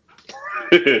today,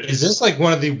 is this like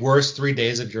one of the worst 3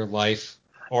 days of your life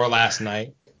or last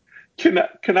night?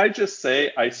 Can I just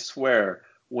say, I swear,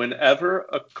 whenever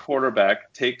a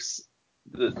quarterback takes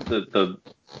the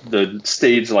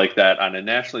stage like that on a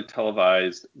nationally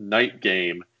televised night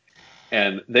game,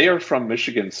 and they are from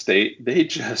Michigan State, they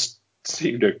just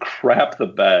seem to crap the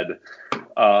bed.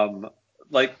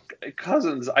 Like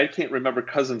Cousins, I can't remember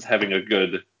Cousins having a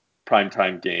good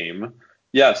primetime game.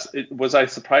 Yes, was I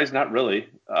surprised? Not really.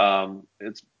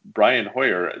 It's Brian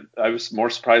Hoyer. I was more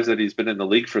surprised that he's been in the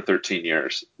league for 13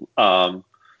 years. Yeah.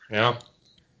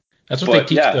 That's what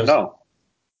they teach those. No.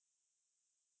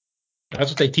 That's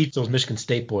what they teach those Michigan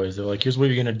State boys. They're like, here's what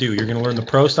you're going to do. You're going to learn the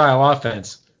pro style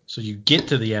offense so you get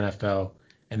to the NFL,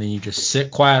 and then you just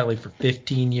sit quietly for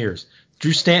 15 years.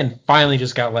 Drew Stanton finally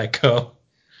just got let go.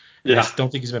 Yeah. I don't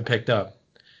think he's been picked up.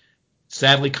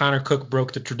 Sadly, Connor Cook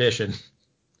broke the tradition.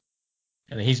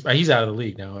 And he's out of the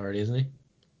league now already, isn't he?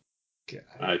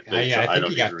 I think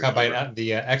he got cut by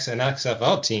the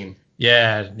XFL team.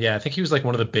 Yeah. I think he was like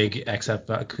one of the big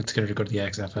XFL, considered to go to the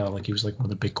XFL. Like he was like one of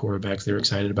the big quarterbacks they were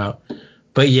excited about.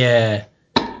 But yeah.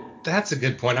 That's a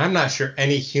good point. I'm not sure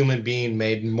any human being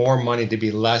made more money to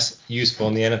be less useful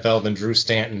in the NFL than Drew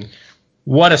Stanton.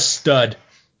 What a stud.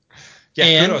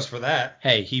 Yeah, kudos for that.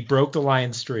 Hey, he broke the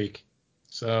Lions streak.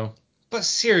 So. But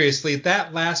seriously,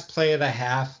 that last play of the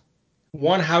half,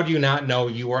 one, how do you not know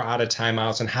you were out of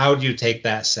timeouts, and how do you take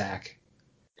that sack?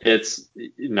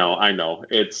 I know.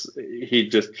 He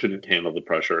just couldn't handle the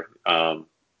pressure. All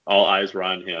eyes were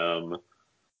on him.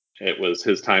 It was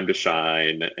his time to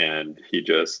shine, and he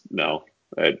just, no.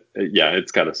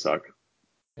 It's got to suck.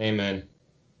 Amen.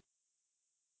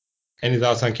 Any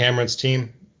thoughts on Cameron's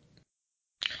team?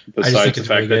 Besides the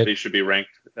fact that they should be ranked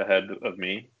ahead of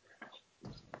me.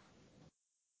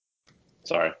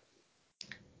 Sorry.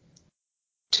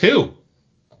 2.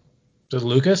 Is it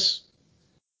Lucas?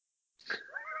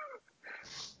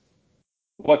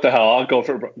 What the hell? I'll go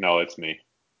for... No, it's me.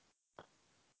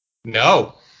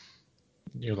 No.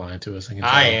 You're lying to us.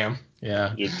 I am.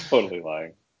 Yeah. You're totally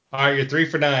lying. All right, you're 3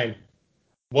 for 9.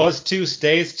 Was 2,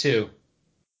 stays 2.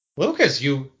 Lucas,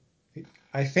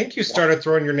 I think you started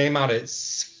throwing your name out at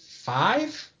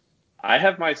 5? I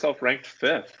have myself ranked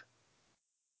 5th.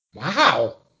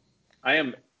 Wow. I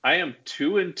am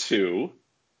 2-2.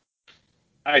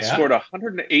 I scored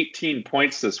 118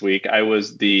 points this week. I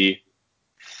was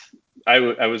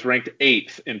ranked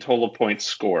 8th in total points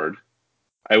scored.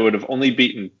 I would have only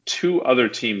beaten 2 other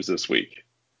teams this week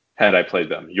had I played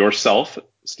them. Yourself,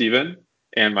 Steven,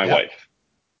 and my wife.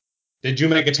 Did you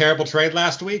make a terrible trade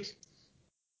last week?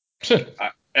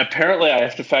 Apparently, I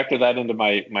have to factor that into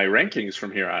my rankings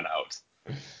from here on out.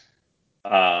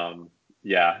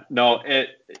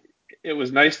 It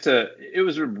was nice it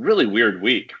was a really weird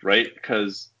week, right?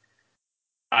 Because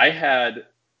I had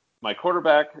my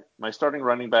quarterback, my starting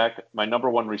running back, my number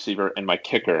 1 receiver, and my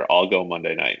kicker all go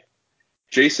Monday night.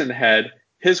 Jason had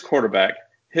his quarterback,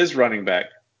 his running back,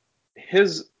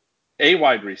 his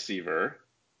wide receiver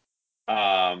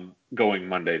going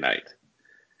Monday night.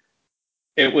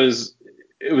 It was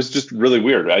just really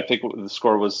weird. I think the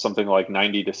score was something like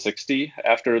 90-60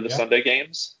 after the Sunday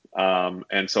games.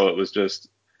 And so it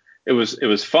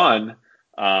was fun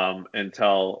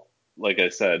until, like I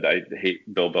said, I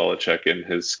hate Bill Belichick and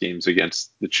his schemes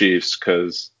against the Chiefs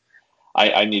because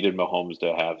I needed Mahomes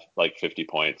to have like 50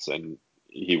 points, and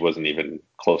he wasn't even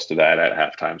close to that at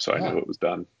halftime, so I knew it was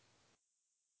done.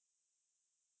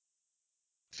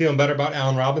 Feeling better about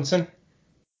Allen Robinson?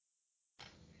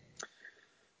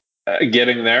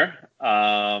 Getting there.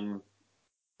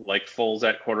 Like Foles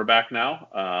at quarterback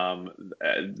now.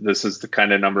 This is the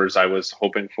kind of numbers I was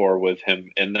hoping for with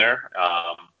him in there.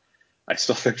 I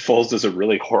still think Foles is a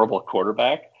really horrible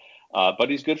quarterback, but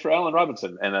he's good for Allen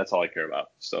Robinson, and that's all I care about.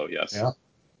 So, yes. Yeah.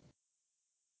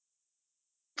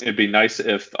 It'd be nice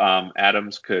if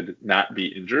Adams could not be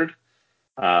injured.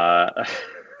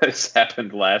 This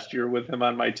happened last year with him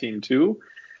on my team too.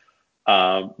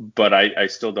 But I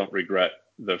still don't regret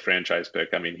the franchise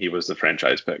pick. I mean, he was the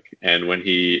franchise pick. And when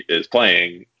he is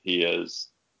playing, he is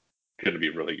going to be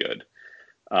really good.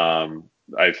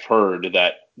 I've heard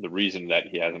that the reason that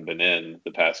he hasn't been in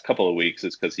the past couple of weeks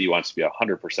is because he wants to be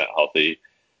 100% healthy,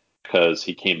 because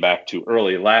he came back too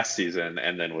early last season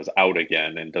and then was out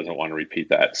again and doesn't want to repeat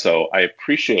that. So I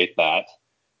appreciate that,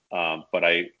 but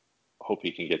I hope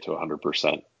he can get to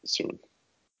 100% soon.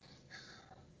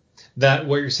 That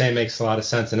what you're saying makes a lot of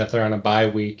sense, and if they're on a bye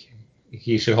week,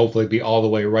 he should hopefully be all the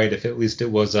way right, if at least it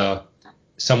was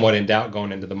somewhat in doubt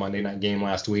going into the Monday night game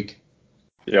last week.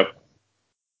 Yep.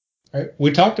 All right,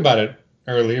 we talked about it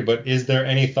earlier, but is there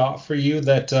any thought for you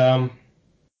that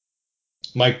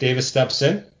Mike Davis steps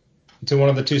in to one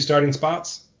of the 2 starting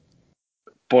spots?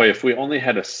 Boy, if we only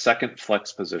had a second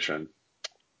flex position.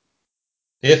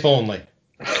 If only.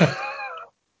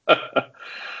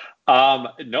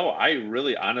 No, I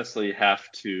really honestly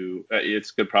have to.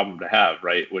 It's a good problem to have,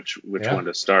 right? Which Yeah. one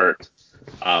to start?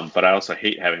 But I also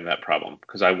hate having that problem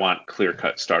because I want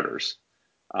clear-cut starters.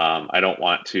 I don't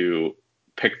want to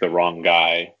pick the wrong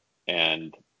guy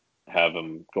and have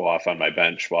him go off on my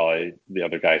bench while the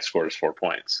other guy scores 4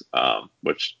 points,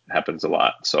 which happens a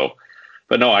lot. So,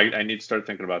 but no, I need to start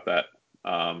thinking about that.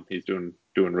 He's doing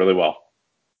really well.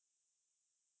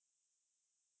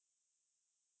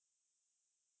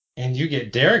 And you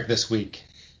get Derek this week.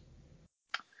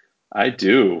 I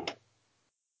do.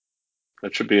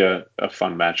 That should be a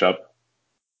fun matchup.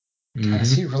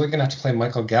 Is he really going to have to play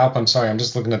Michael Gallup? I'm sorry, I'm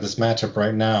just looking at this matchup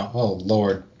right now. Oh,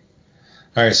 Lord.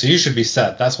 All right, so you should be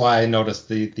set. That's why I noticed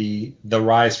the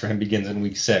rise for him begins in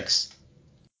week 6.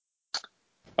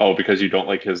 Oh, because you don't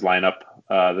like his lineup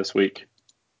this week?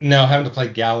 No, having to play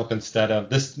Gallup instead of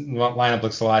this lineup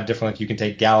looks a lot different if you can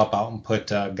take Gallup out and put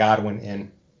Godwin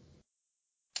in.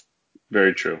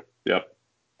 Very true. Yep.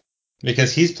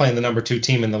 Because he's playing the number 2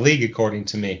 team in the league, according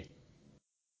to me.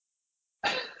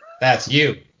 That's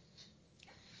you.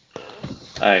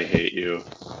 I hate you.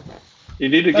 You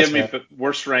need to give me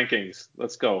worst rankings.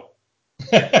 Let's go.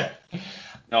 No.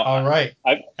 All right.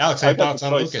 Alex, any thoughts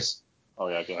on Lucas? Oh,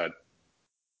 yeah, go ahead.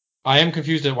 I am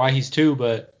confused at why he's 2,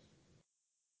 but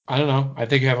I don't know. I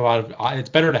think you have a lot of. It's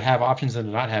better to have options than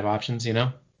to not have options, you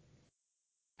know?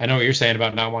 I know what you're saying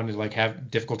about not wanting to like have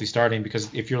difficulty starting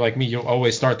because if you're like me, you'll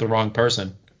always start the wrong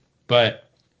person. But,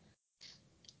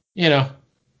 you know,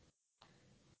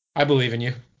 I believe in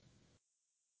you.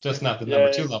 Just not the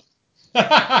number 2 level.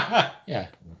 Yeah.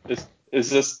 Is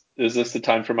this the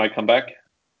time for my comeback?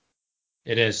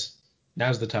 It is.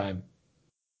 Now's the time.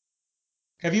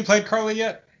 Have you played Carly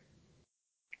yet?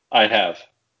 I have.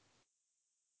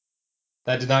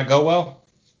 That did not go well?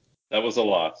 That was a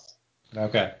loss.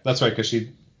 Okay. That's right, because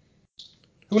she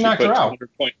knocked her out?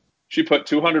 She put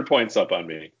 200 points up on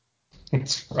me.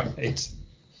 That's right.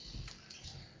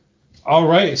 All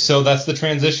right, so that's the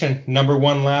transition. Number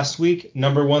 1 last week,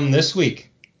 number 1 this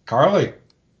week. Carly.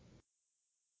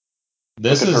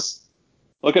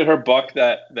 Look at her buck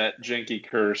that janky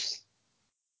curse.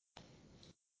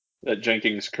 That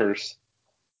Jenkins curse.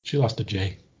 She lost to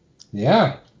Jay.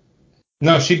 Yeah.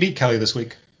 No, she beat Kelly this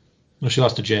week. No, she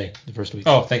lost to Jay the first week.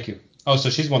 Oh, thank you. Oh, so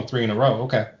she's won 3 in a row.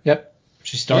 Okay. Yep.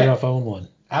 She started off 0-1.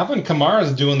 Alvin Kamara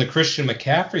is doing the Christian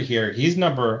McCaffrey here.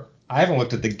 I haven't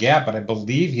looked at the gap, but I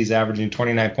believe he's averaging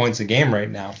 29 points a game right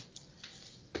now.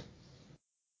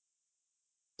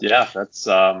 Yeah, that's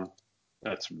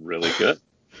really good.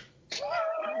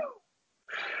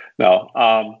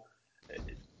 No,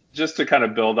 just to kind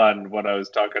of build on what I was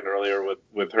talking earlier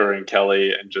with her and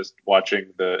Kelly and just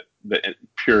watching the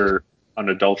pure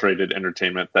unadulterated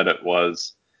entertainment that it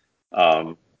was.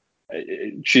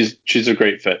 She's a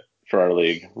great fit for our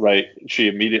league, right? She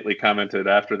immediately commented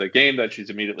after the game that she's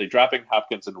immediately dropping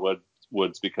Hopkins and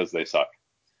Woods because they suck.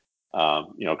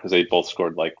 Because they both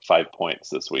scored like 5 points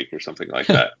this week or something like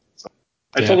that. So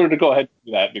I told her to go ahead and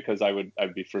do that because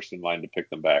I'd be first in line to pick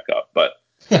them back up. But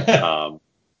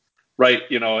right,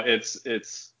 it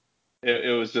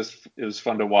was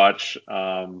fun to watch.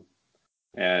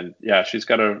 And yeah, she's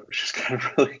got a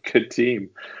really good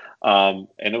team. And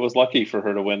it was lucky for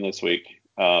her to win this week.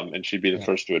 And she'd be the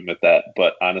first to admit that.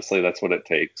 But honestly, that's what it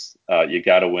takes. You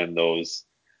got to win those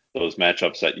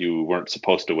matchups that you weren't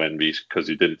supposed to win because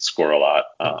you didn't score a lot.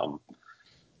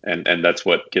 And that's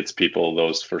what gets people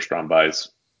those first round buys.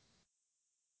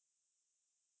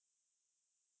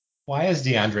 Why is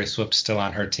DeAndre Swift still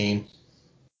on her team?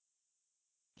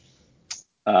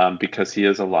 Because he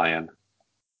is a Lion.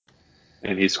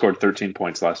 And he scored 13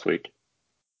 points last week.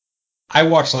 I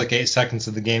watched like 8 seconds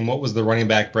of the game. What was the running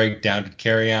back breakdown? Did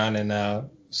Kerryon and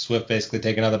Swift basically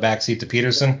take another backseat to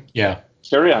Peterson? Yeah.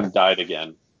 Kerryon died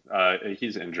again.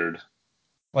 He's injured.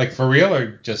 Like for real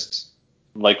or just?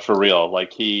 Like for real.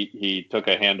 Like he took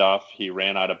a handoff. He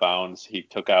ran out of bounds. He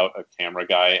took out a camera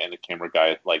guy, and the camera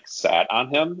guy like sat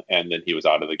on him, and then he was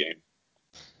out of the game.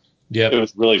 Yeah. It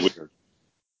was really weird.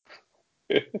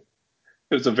 It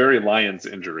was a very Lions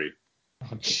injury.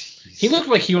 Oh, he looked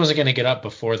like he wasn't going to get up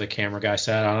before the camera guy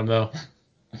sat on him, though.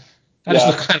 That just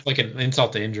looked kind of like an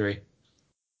insult to injury.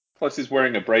 Plus, he's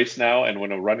wearing a brace now, and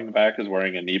when a running back is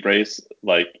wearing a knee brace,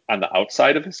 like on the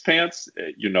outside of his pants,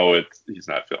 he's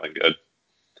not feeling good.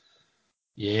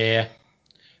 Yeah.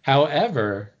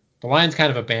 However, the Lions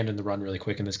kind of abandoned the run really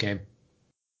quick in this game.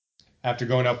 After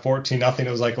going up 14-0,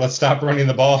 it was like, let's stop running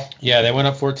the ball. Yeah, they went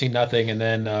up 14-0, and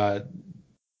then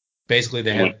basically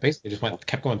they just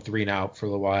kept going 3 and out for a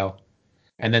little while.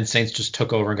 And then Saints just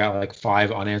took over and got like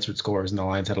 5 unanswered scores, and the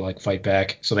Lions had to like fight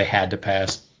back, so they had to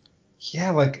pass.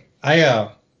 Yeah, like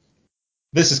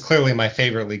this is clearly my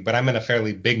favorite league, but I'm in a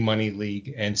fairly big money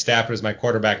league, and Stafford is my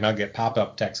quarterback, and I'll get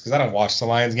pop-up texts because I don't watch the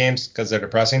Lions games because they're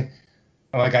depressing.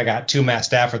 Like I got 2 Matt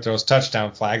Stafford throws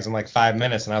touchdown flags in like 5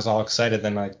 minutes, and I was all excited.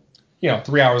 Then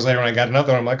 3 hours later when I got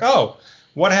another one, I'm like, oh,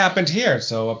 what happened here?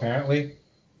 So apparently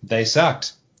they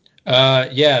sucked.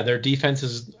 Yeah, their defense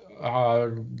is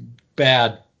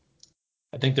bad.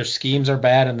 I think their schemes are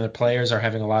bad, and the players are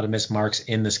having a lot of missed marks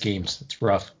in the schemes. It's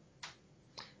rough.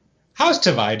 How's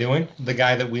Tavai doing? The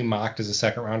guy that we mocked as a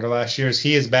second rounder last year. Is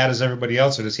he as bad as everybody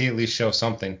else, or does he at least show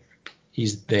something?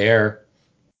 He's there.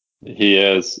 He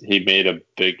is. He made a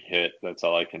big hit. That's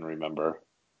all I can remember.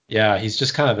 Yeah, he's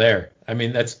just kind of there.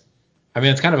 It's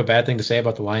kind of a bad thing to say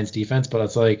about the Lions defense, but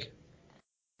it's like,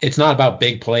 it's not about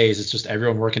big plays. It's just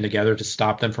everyone working together to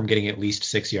stop them from getting at least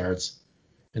 6 yards.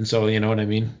 And so, you know what I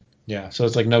mean? Yeah. So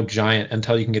it's like no giant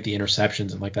until you can get the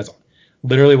interceptions. And like, that's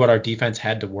literally what our defense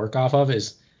had to work off of,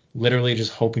 is literally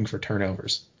just hoping for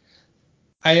turnovers.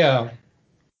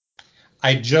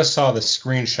 I just saw the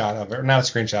screenshot of it, or not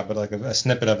a screenshot, but like a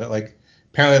snippet of it. Like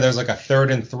apparently there's like a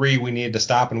 3rd and 3 we needed to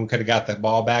stop, and we could have got the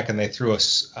ball back, and they threw a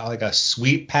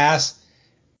sweep pass,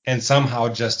 and somehow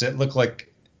just it looked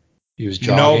like he was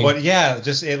jogging. No, but yeah,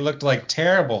 just it looked like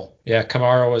terrible. Yeah,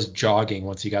 Kamara was jogging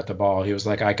once he got the ball. He was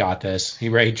like, I got this. He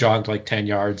jogged like 10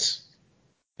 yards.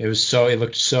 It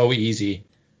looked so easy.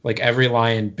 Like every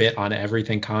Lion bit on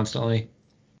everything constantly.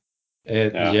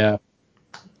 Yeah.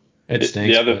 It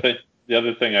stinks. The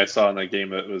other thing I saw in that game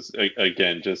that was,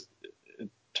 again, just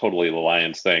totally the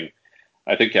Lions thing.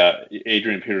 I think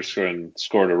Adrian Peterson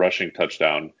scored a rushing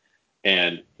touchdown,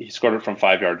 and he scored it from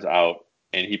 5 yards out,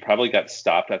 and he probably got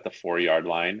stopped at the 4-yard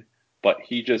line, but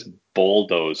he just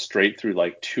bulldozed straight through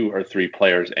like 2 or 3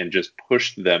 players and just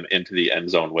pushed them into the end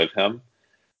zone with him.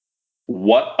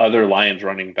 What other Lions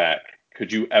running back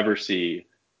could you ever see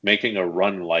making a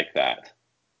run like that?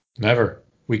 Never.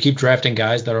 We keep drafting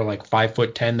guys that are like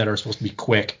 5'10" that are supposed to be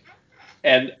quick.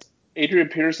 And Adrian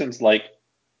Peterson's like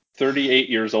 38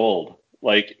 years old.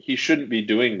 Like, he shouldn't be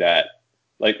doing that.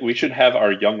 Like, we should have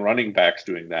our young running backs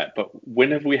doing that. But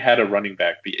when have we had a running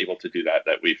back be able to do that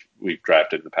we've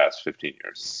drafted in the past 15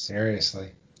 years?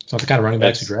 Seriously. It's not the kind of running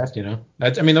backs you draft, you know.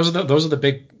 Those are the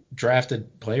big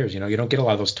drafted players, you know. You don't get a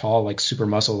lot of those tall, like super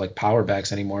muscle, like power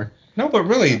backs anymore. No, but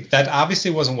really, that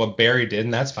obviously wasn't what Barry did,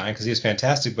 and that's fine because he was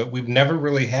fantastic. But we've never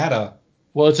really had a.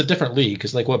 Well, it's a different league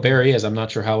because like what Barry is, I'm not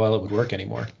sure how well it would work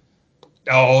anymore.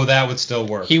 Oh, that would still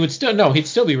work. He'd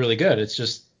still be really good. It's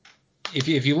just if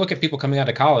you look at people coming out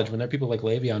of college, when they're people like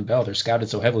Le'Veon Bell, they're scouted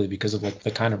so heavily because of like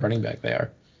the kind of running back they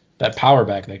are. That power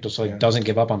back that just doesn't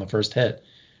give up on the first hit.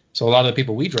 So a lot of the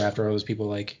people we draft are those people,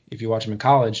 like, if you watch them in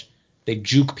college, they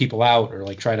juke people out or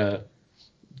like try to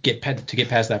get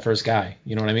past that first guy.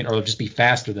 You know what I mean? Or just be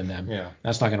faster than them. Yeah.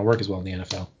 That's not going to work as well in the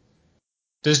NFL.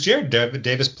 Does Jared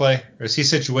Davis play? Or is he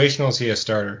situational? Is he a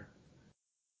starter?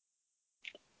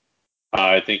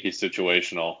 I think he's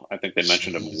situational. I think they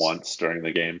mentioned him once during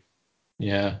the game.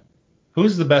 Yeah.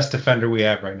 Who's the best defender we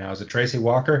have right now? Is it Tracy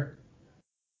Walker?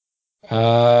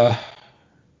 Coleman.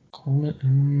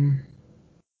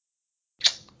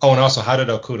 Oh, and also, how did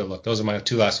Okudah look? Those are my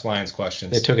 2 last Lions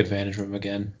questions. They took advantage of him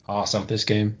again. Awesome. This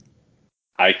game.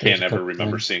 I can't ever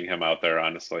remember seeing him out there,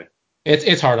 honestly.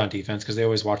 It's hard on defense because they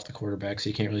always watch the quarterback, so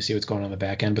you can't really see what's going on the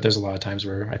back end. But there's a lot of times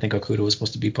where I think Okudah was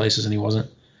supposed to be places and he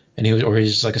wasn't, and he's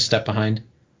just like a step behind.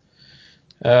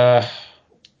 That's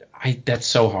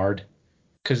so hard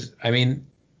because I mean,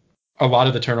 a lot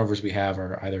of the turnovers we have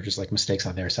are either just like mistakes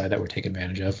on their side that we're taking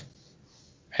advantage of.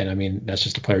 And I mean, that's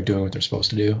just a player doing what they're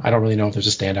supposed to do. I don't really know if there's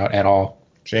a standout at all.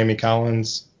 Jamie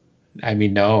Collins. I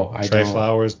mean, no. Trey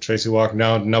Flowers, Tracy Walker.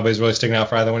 No, nobody's really sticking out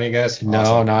for either one of you guys? No,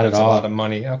 awesome. Not That's at all. A lot of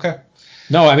money. Okay.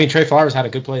 No, I mean, Trey Flowers had a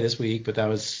good play this week, but that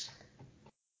was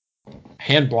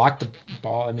hand blocked the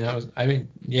ball.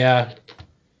 Yeah.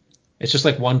 It's just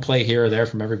like one play here or there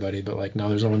from everybody, but like, no,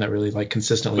 there's no one that really like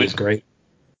consistently is great.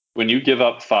 When you give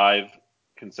up 5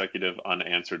 consecutive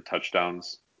unanswered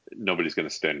touchdowns, nobody's going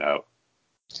to stand out.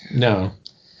 No.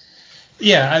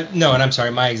 Yeah, and I'm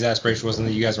sorry. My exasperation wasn't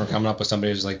that you guys were coming up with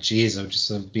somebody who's like, geez, it would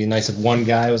just be nice if one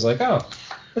guy was like, oh,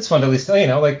 it's fun to at least,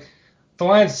 like the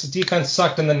Lions' defense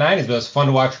sucked in the 90s, but it was fun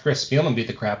to watch Chris Spielman beat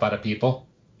the crap out of people.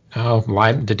 Oh,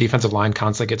 the defensive line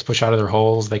constantly gets pushed out of their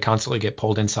holes. They constantly get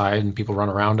pulled inside, and people run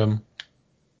around them.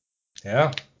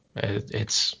 Yeah.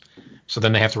 So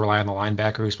then they have to rely on the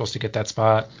linebacker who's supposed to get that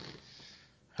spot.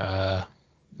 A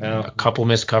couple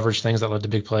missed coverage things that led to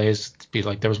big plays. It'd be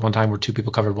like there was one time where 2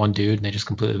 people covered one dude and they just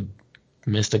completely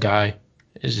missed a guy.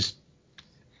 It's just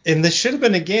And this should have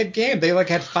been a good game. They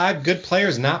had 5 good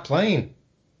players not playing.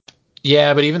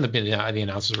 Yeah, but even the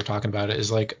announcers were talking about it is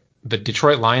the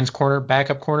Detroit Lions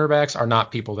backup cornerbacks are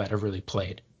not people that have really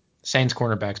played. Saints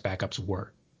cornerbacks backups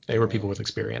were. They were people with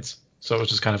experience. So it was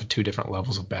just kind of 2 different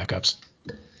levels of backups.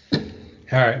 All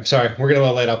right, I'm sorry. We're getting a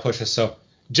little late. I'll push this. So,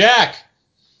 Jack.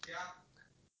 Yeah.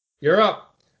 You're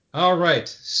up. All right.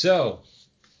 So,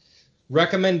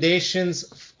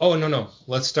 recommendations. Oh, no.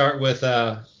 Let's start with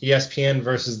ESPN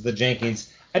versus the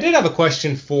Jenkins. I did have a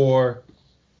question for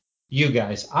you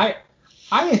guys. I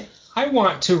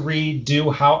want to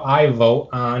redo how I vote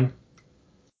on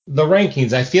the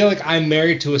rankings. I feel like I'm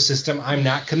married to a system I'm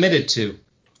not committed to.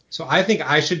 So I think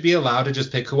I should be allowed to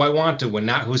just pick who I want to win,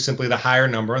 not who's simply the higher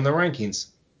number in the rankings.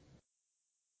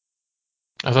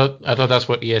 I thought that's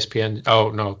what ESPN.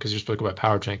 Oh no, because you're speaking about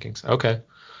power rankings. Okay.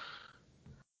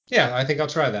 Yeah, I think I'll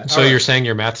try that. So you're saying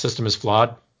your math system is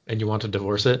flawed and you want to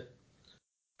divorce it?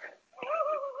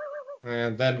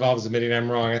 And that involves admitting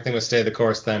I'm wrong. I think we'll stay the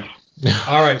course then.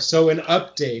 All right, so an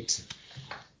update.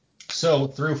 So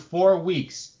through 4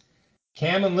 weeks,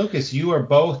 Cam and Lucas, you are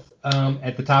both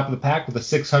at the top of the pack with a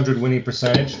 600 winning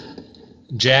percentage.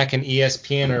 Jack and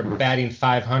ESPN are batting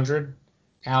 500.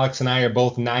 Alex and I are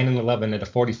both 9-11 at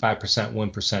a 45% win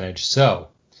percentage. So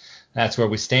that's where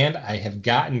we stand. I have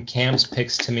gotten Cam's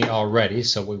picks to me already,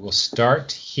 so we will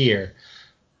start here.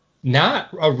 Not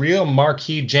a real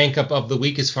marquee jank-up of the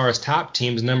week as far as top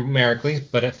teams numerically,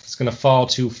 but it's going to fall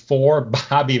to 4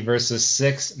 Bobby versus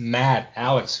 6 Matt.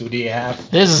 Alex, who do you have?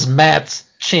 This is Matt's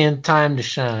time to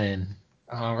shine.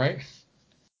 All right.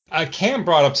 Cam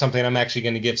brought up something I'm actually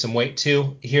going to give some weight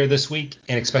to here this week,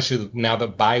 and especially now the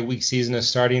bye-week season is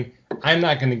starting. I'm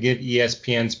not going to give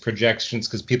ESPN's projections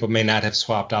because people may not have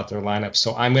swapped out their lineup,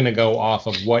 so I'm going to go off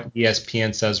of what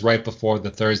ESPN says right before the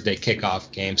Thursday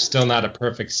kickoff game. Still not a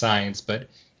perfect science, but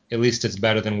at least it's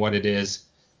better than what it is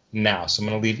now. So I'm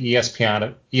going to leave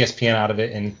ESPN out of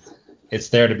it, and it's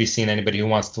there to be seen anybody who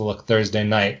wants to look Thursday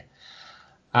night.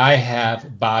 I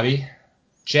have Bobby,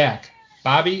 Jack,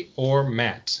 Bobby or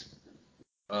Matt?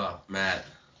 Matt.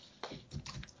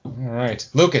 All right.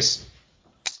 Lucas.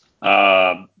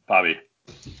 Bobby.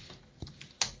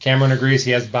 Cameron agrees he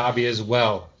has Bobby as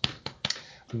well.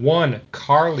 1,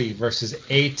 Carly versus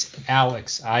 8,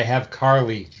 Alex. I have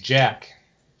Carly. Jack.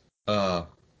 Uncle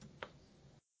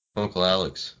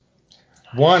Alex.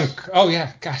 1. Oh,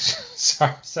 yeah. Gosh.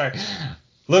 Sorry.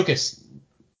 Lucas.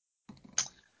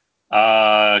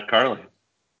 Carly.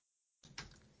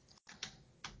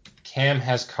 Cam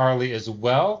has Carly as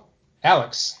well.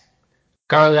 Alex.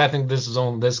 Carly, I think this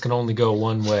can only go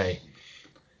one way.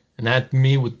 And that's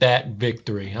me with that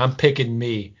victory. I'm picking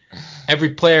me. Every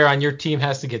player on your team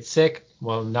has to get sick.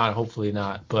 Well, hopefully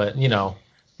not. But,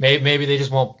 maybe they just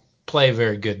won't play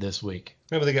very good this week.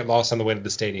 Maybe they get lost on the way to the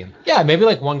stadium. Yeah, maybe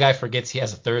one guy forgets he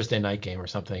has a Thursday night game or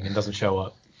something and doesn't show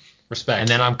up. Respect. And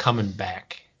then I'm coming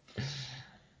back.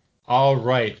 All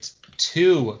right.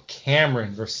 2,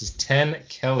 Cameron versus 10,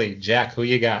 Kelly. Jack, who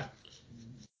you got?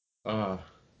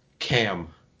 Cam.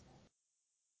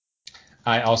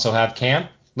 I also have Cam.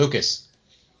 Lucas.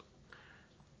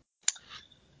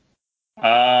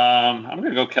 I'm going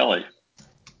to go Kelly.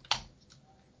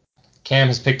 Cam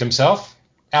has picked himself.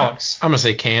 Alex. I'm going to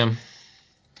say Cam.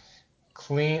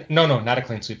 Clean. No, not a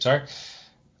clean sweep. Sorry.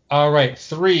 All right.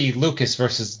 3, Lucas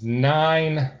versus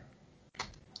 9,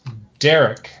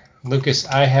 Derek. Lucas,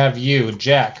 I have you.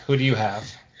 Jack, who do you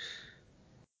have?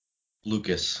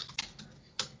 Lucas.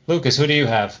 Lucas, who do you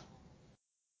have?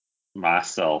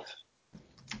 Myself.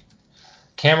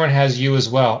 Cameron has you as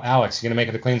well. Alex, you going to make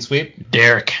it a clean sweep?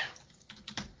 Derek.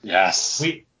 Yes.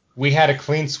 We had a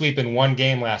clean sweep in one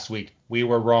game last week. We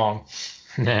were wrong.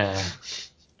 Nah.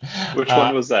 Which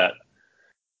one was that?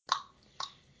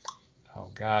 Oh,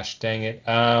 gosh, dang it.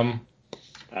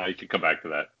 You can come back to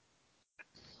that.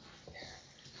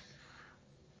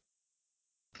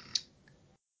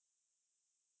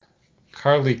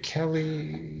 Carly,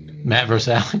 Kelly. Matt versus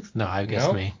Alex? No, I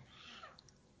guess me.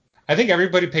 I think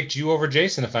everybody picked you over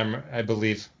Jason, I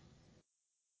believe.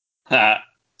 Ha,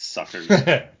 suckers.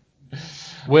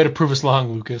 Way to prove us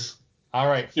long, Lucas. All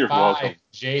right, You're 5, welcome.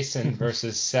 Jason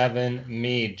versus 7,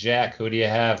 me. Jack, who do you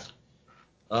have?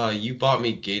 You bought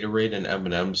me Gatorade and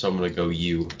M&M, so I'm gonna go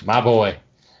you. My boy.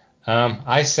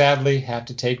 I sadly have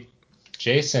to take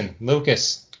Jason.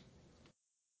 Lucas.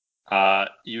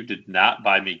 You did not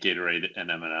buy me Gatorade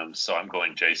and M&M's, so I'm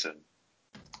going Jason.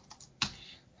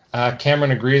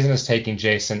 Cameron agrees and is taking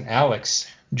Jason. Alex.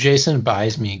 Jason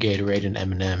buys me Gatorade and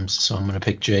M&M's, so I'm going to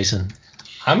pick Jason.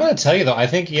 I'm going to tell you, though, I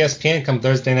think ESPN come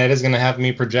Thursday night is going to have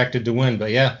me projected to win.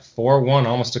 But, yeah, 4-1,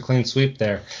 almost a clean sweep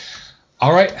there.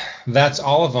 All right, that's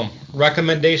all of them.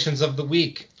 Recommendations of the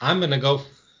week. I'm going to go.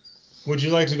 Would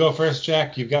you like to go first,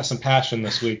 Jack? You've got some passion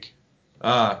this week.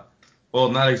 Well,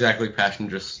 not exactly passion,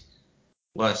 just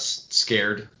less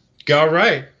scared. All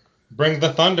right. Bring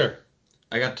the thunder.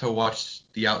 I got to watch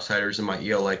The Outsiders in my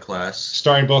ELA class.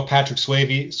 Starring both Patrick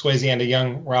Swayze and a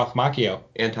young Ralph Macchio.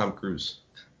 And Tom Cruise.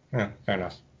 Yeah, fair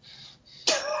enough.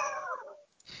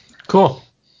 Cool.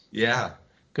 Yeah.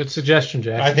 Good suggestion,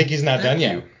 Jack. I think he's not done Thank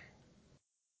yet. you.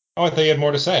 Oh, I thought you had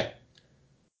more to say.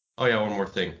 Oh, yeah, one more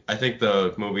thing. I think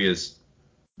the movie is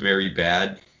very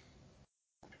bad.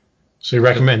 So your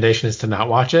recommendation is to not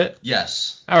watch it?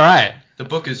 Yes. All right. The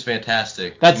book is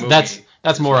fantastic. That's The movie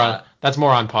that's is more not. that's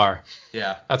more on par.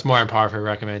 Yeah. That's more on par for a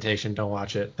recommendation. Don't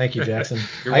watch it. Thank you, Jackson.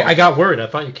 You're I welcome. got worried. I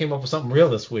thought you came up with something real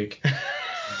this week.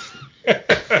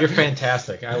 You're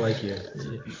fantastic. I like you.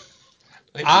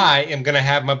 I am going to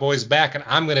have my boys back, and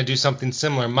I'm going to do something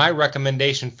similar. My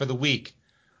recommendation for the week,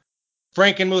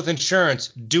 Frankenmuth Insurance,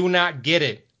 do not get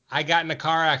it. I got in a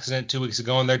car accident 2 weeks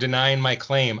ago, and they're denying my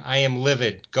claim. I am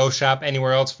livid. Go shop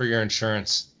anywhere else for your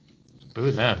insurance.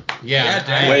 Boo them. Yeah,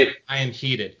 Dang. Wait. I am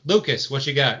heated. Lucas, what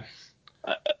you got?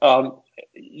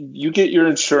 You get your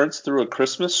insurance through a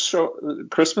Christmas store?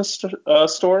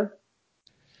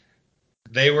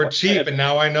 They were What? cheap, and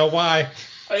now I know why.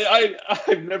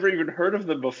 I've never even heard of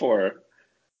them before.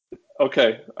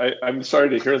 Okay, I'm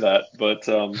sorry to hear that, but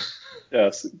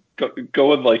yes,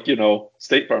 go with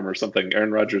State Farm or something.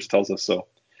 Aaron Rodgers tells us so.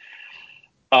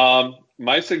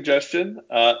 My suggestion,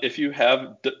 if you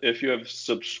have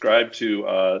subscribed to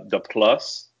the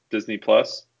Disney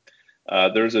Plus,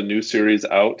 there's a new series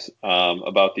out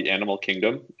about the animal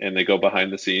kingdom, and they go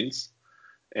behind the scenes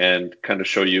and kind of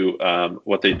show you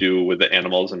what they do with the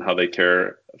animals and how they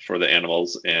care for the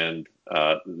animals and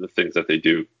the things that they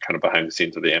do kind of behind the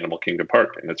scenes of the Animal Kingdom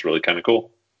Park, and it's really kind of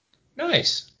cool.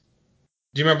 Nice.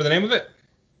 Do you remember the name of it?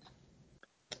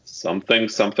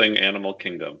 Something Animal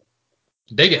Kingdom.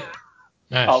 Dig it.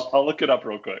 Nice. I'll look it up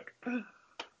real quick.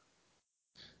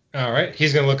 All right,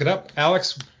 he's gonna look it up.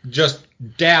 Alex, just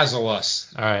dazzle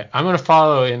us. All right, I'm gonna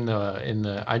follow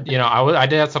I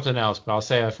did have something else, but I'll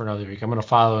say that for another week. I'm gonna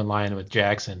follow in line with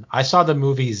Jackson. I saw the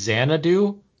movie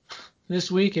Xanadu this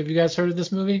week. Have you guys heard of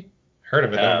this movie? Heard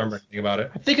of it? Don't remember anything about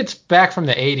it. I think it's back from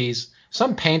the 80s.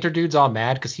 Some painter dude's all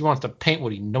mad because he wants to paint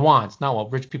what he wants, not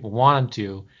what rich people want him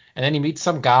to. And then he meets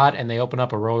some god, and they open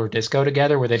up a roller disco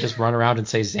together where they just run around and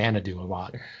say Xanadu a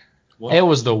lot. What? It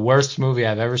was the worst movie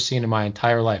I've ever seen in my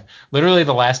entire life. Literally,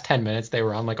 the last 10 minutes, they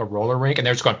were on like a roller rink, and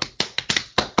they were just going,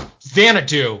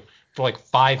 Xanadu, for like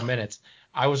 5 minutes.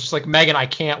 I was just like, Megan, I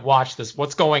can't watch this.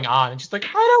 What's going on? And she's like,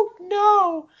 I don't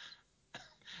know.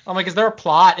 I'm like, is there a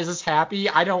plot? Is this happy?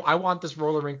 I want this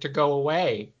roller rink to go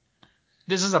away.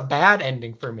 This is a bad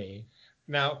ending for me.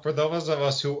 Now, for those of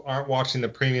us who aren't watching the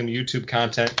premium YouTube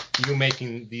content, you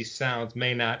making these sounds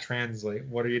may not translate.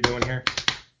 What are you doing here?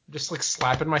 Just like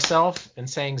slapping myself and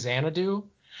saying Xanadu.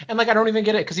 And like, I don't even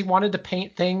get it because he wanted to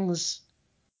paint things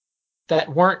that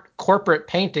weren't corporate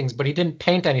paintings, but he didn't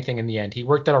paint anything in the end. He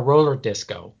worked at a roller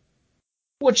disco,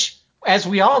 which, as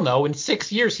we all know, in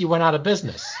 6 years, he went out of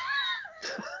business.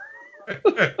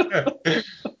 That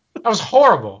was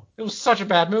horrible. It was such a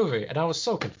bad movie, and I was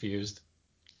so confused.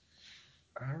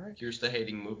 All right. Here's the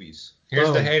hating movies. Here's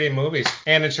the Boom. hating movies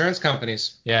and insurance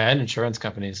companies. Yeah, and insurance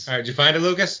companies. All right, did you find it,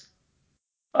 Lucas?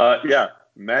 Yeah,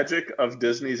 Magic of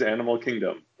Disney's Animal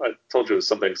Kingdom. I told you it was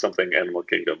something Animal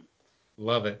Kingdom.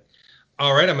 Love it.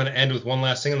 All right, I'm going to end with one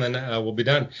last thing, and then we'll be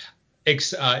done.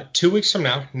 2 weeks from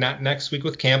now, not next week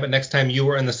with Cam, but next time you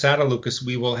are in the saddle, Lucas,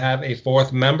 we will have a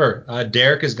fourth member.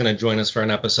 Derek is going to join us for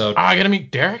an episode. I gotta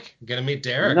meet Derek? Going to meet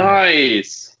Derek.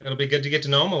 Nice. It'll be good to get to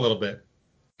know him a little bit.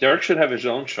 Derek should have his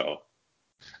own show.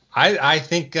 I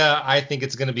think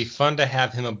it's going to be fun to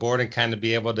have him aboard and kind of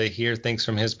be able to hear things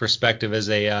from his perspective as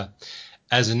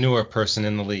a newer person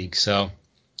in the league. So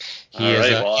he All is.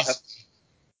 right, well,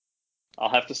 I'll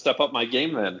have to step up my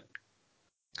game then.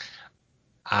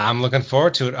 I'm looking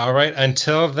forward to it. All right.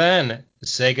 Until then,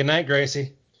 say goodnight,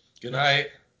 Gracie. Good night.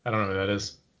 I don't know who that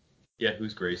is. Yeah,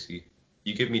 who's Gracie?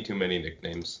 You give me too many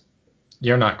nicknames.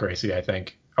 You're not Gracie, I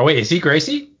think. Oh, wait, is he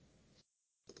Gracie?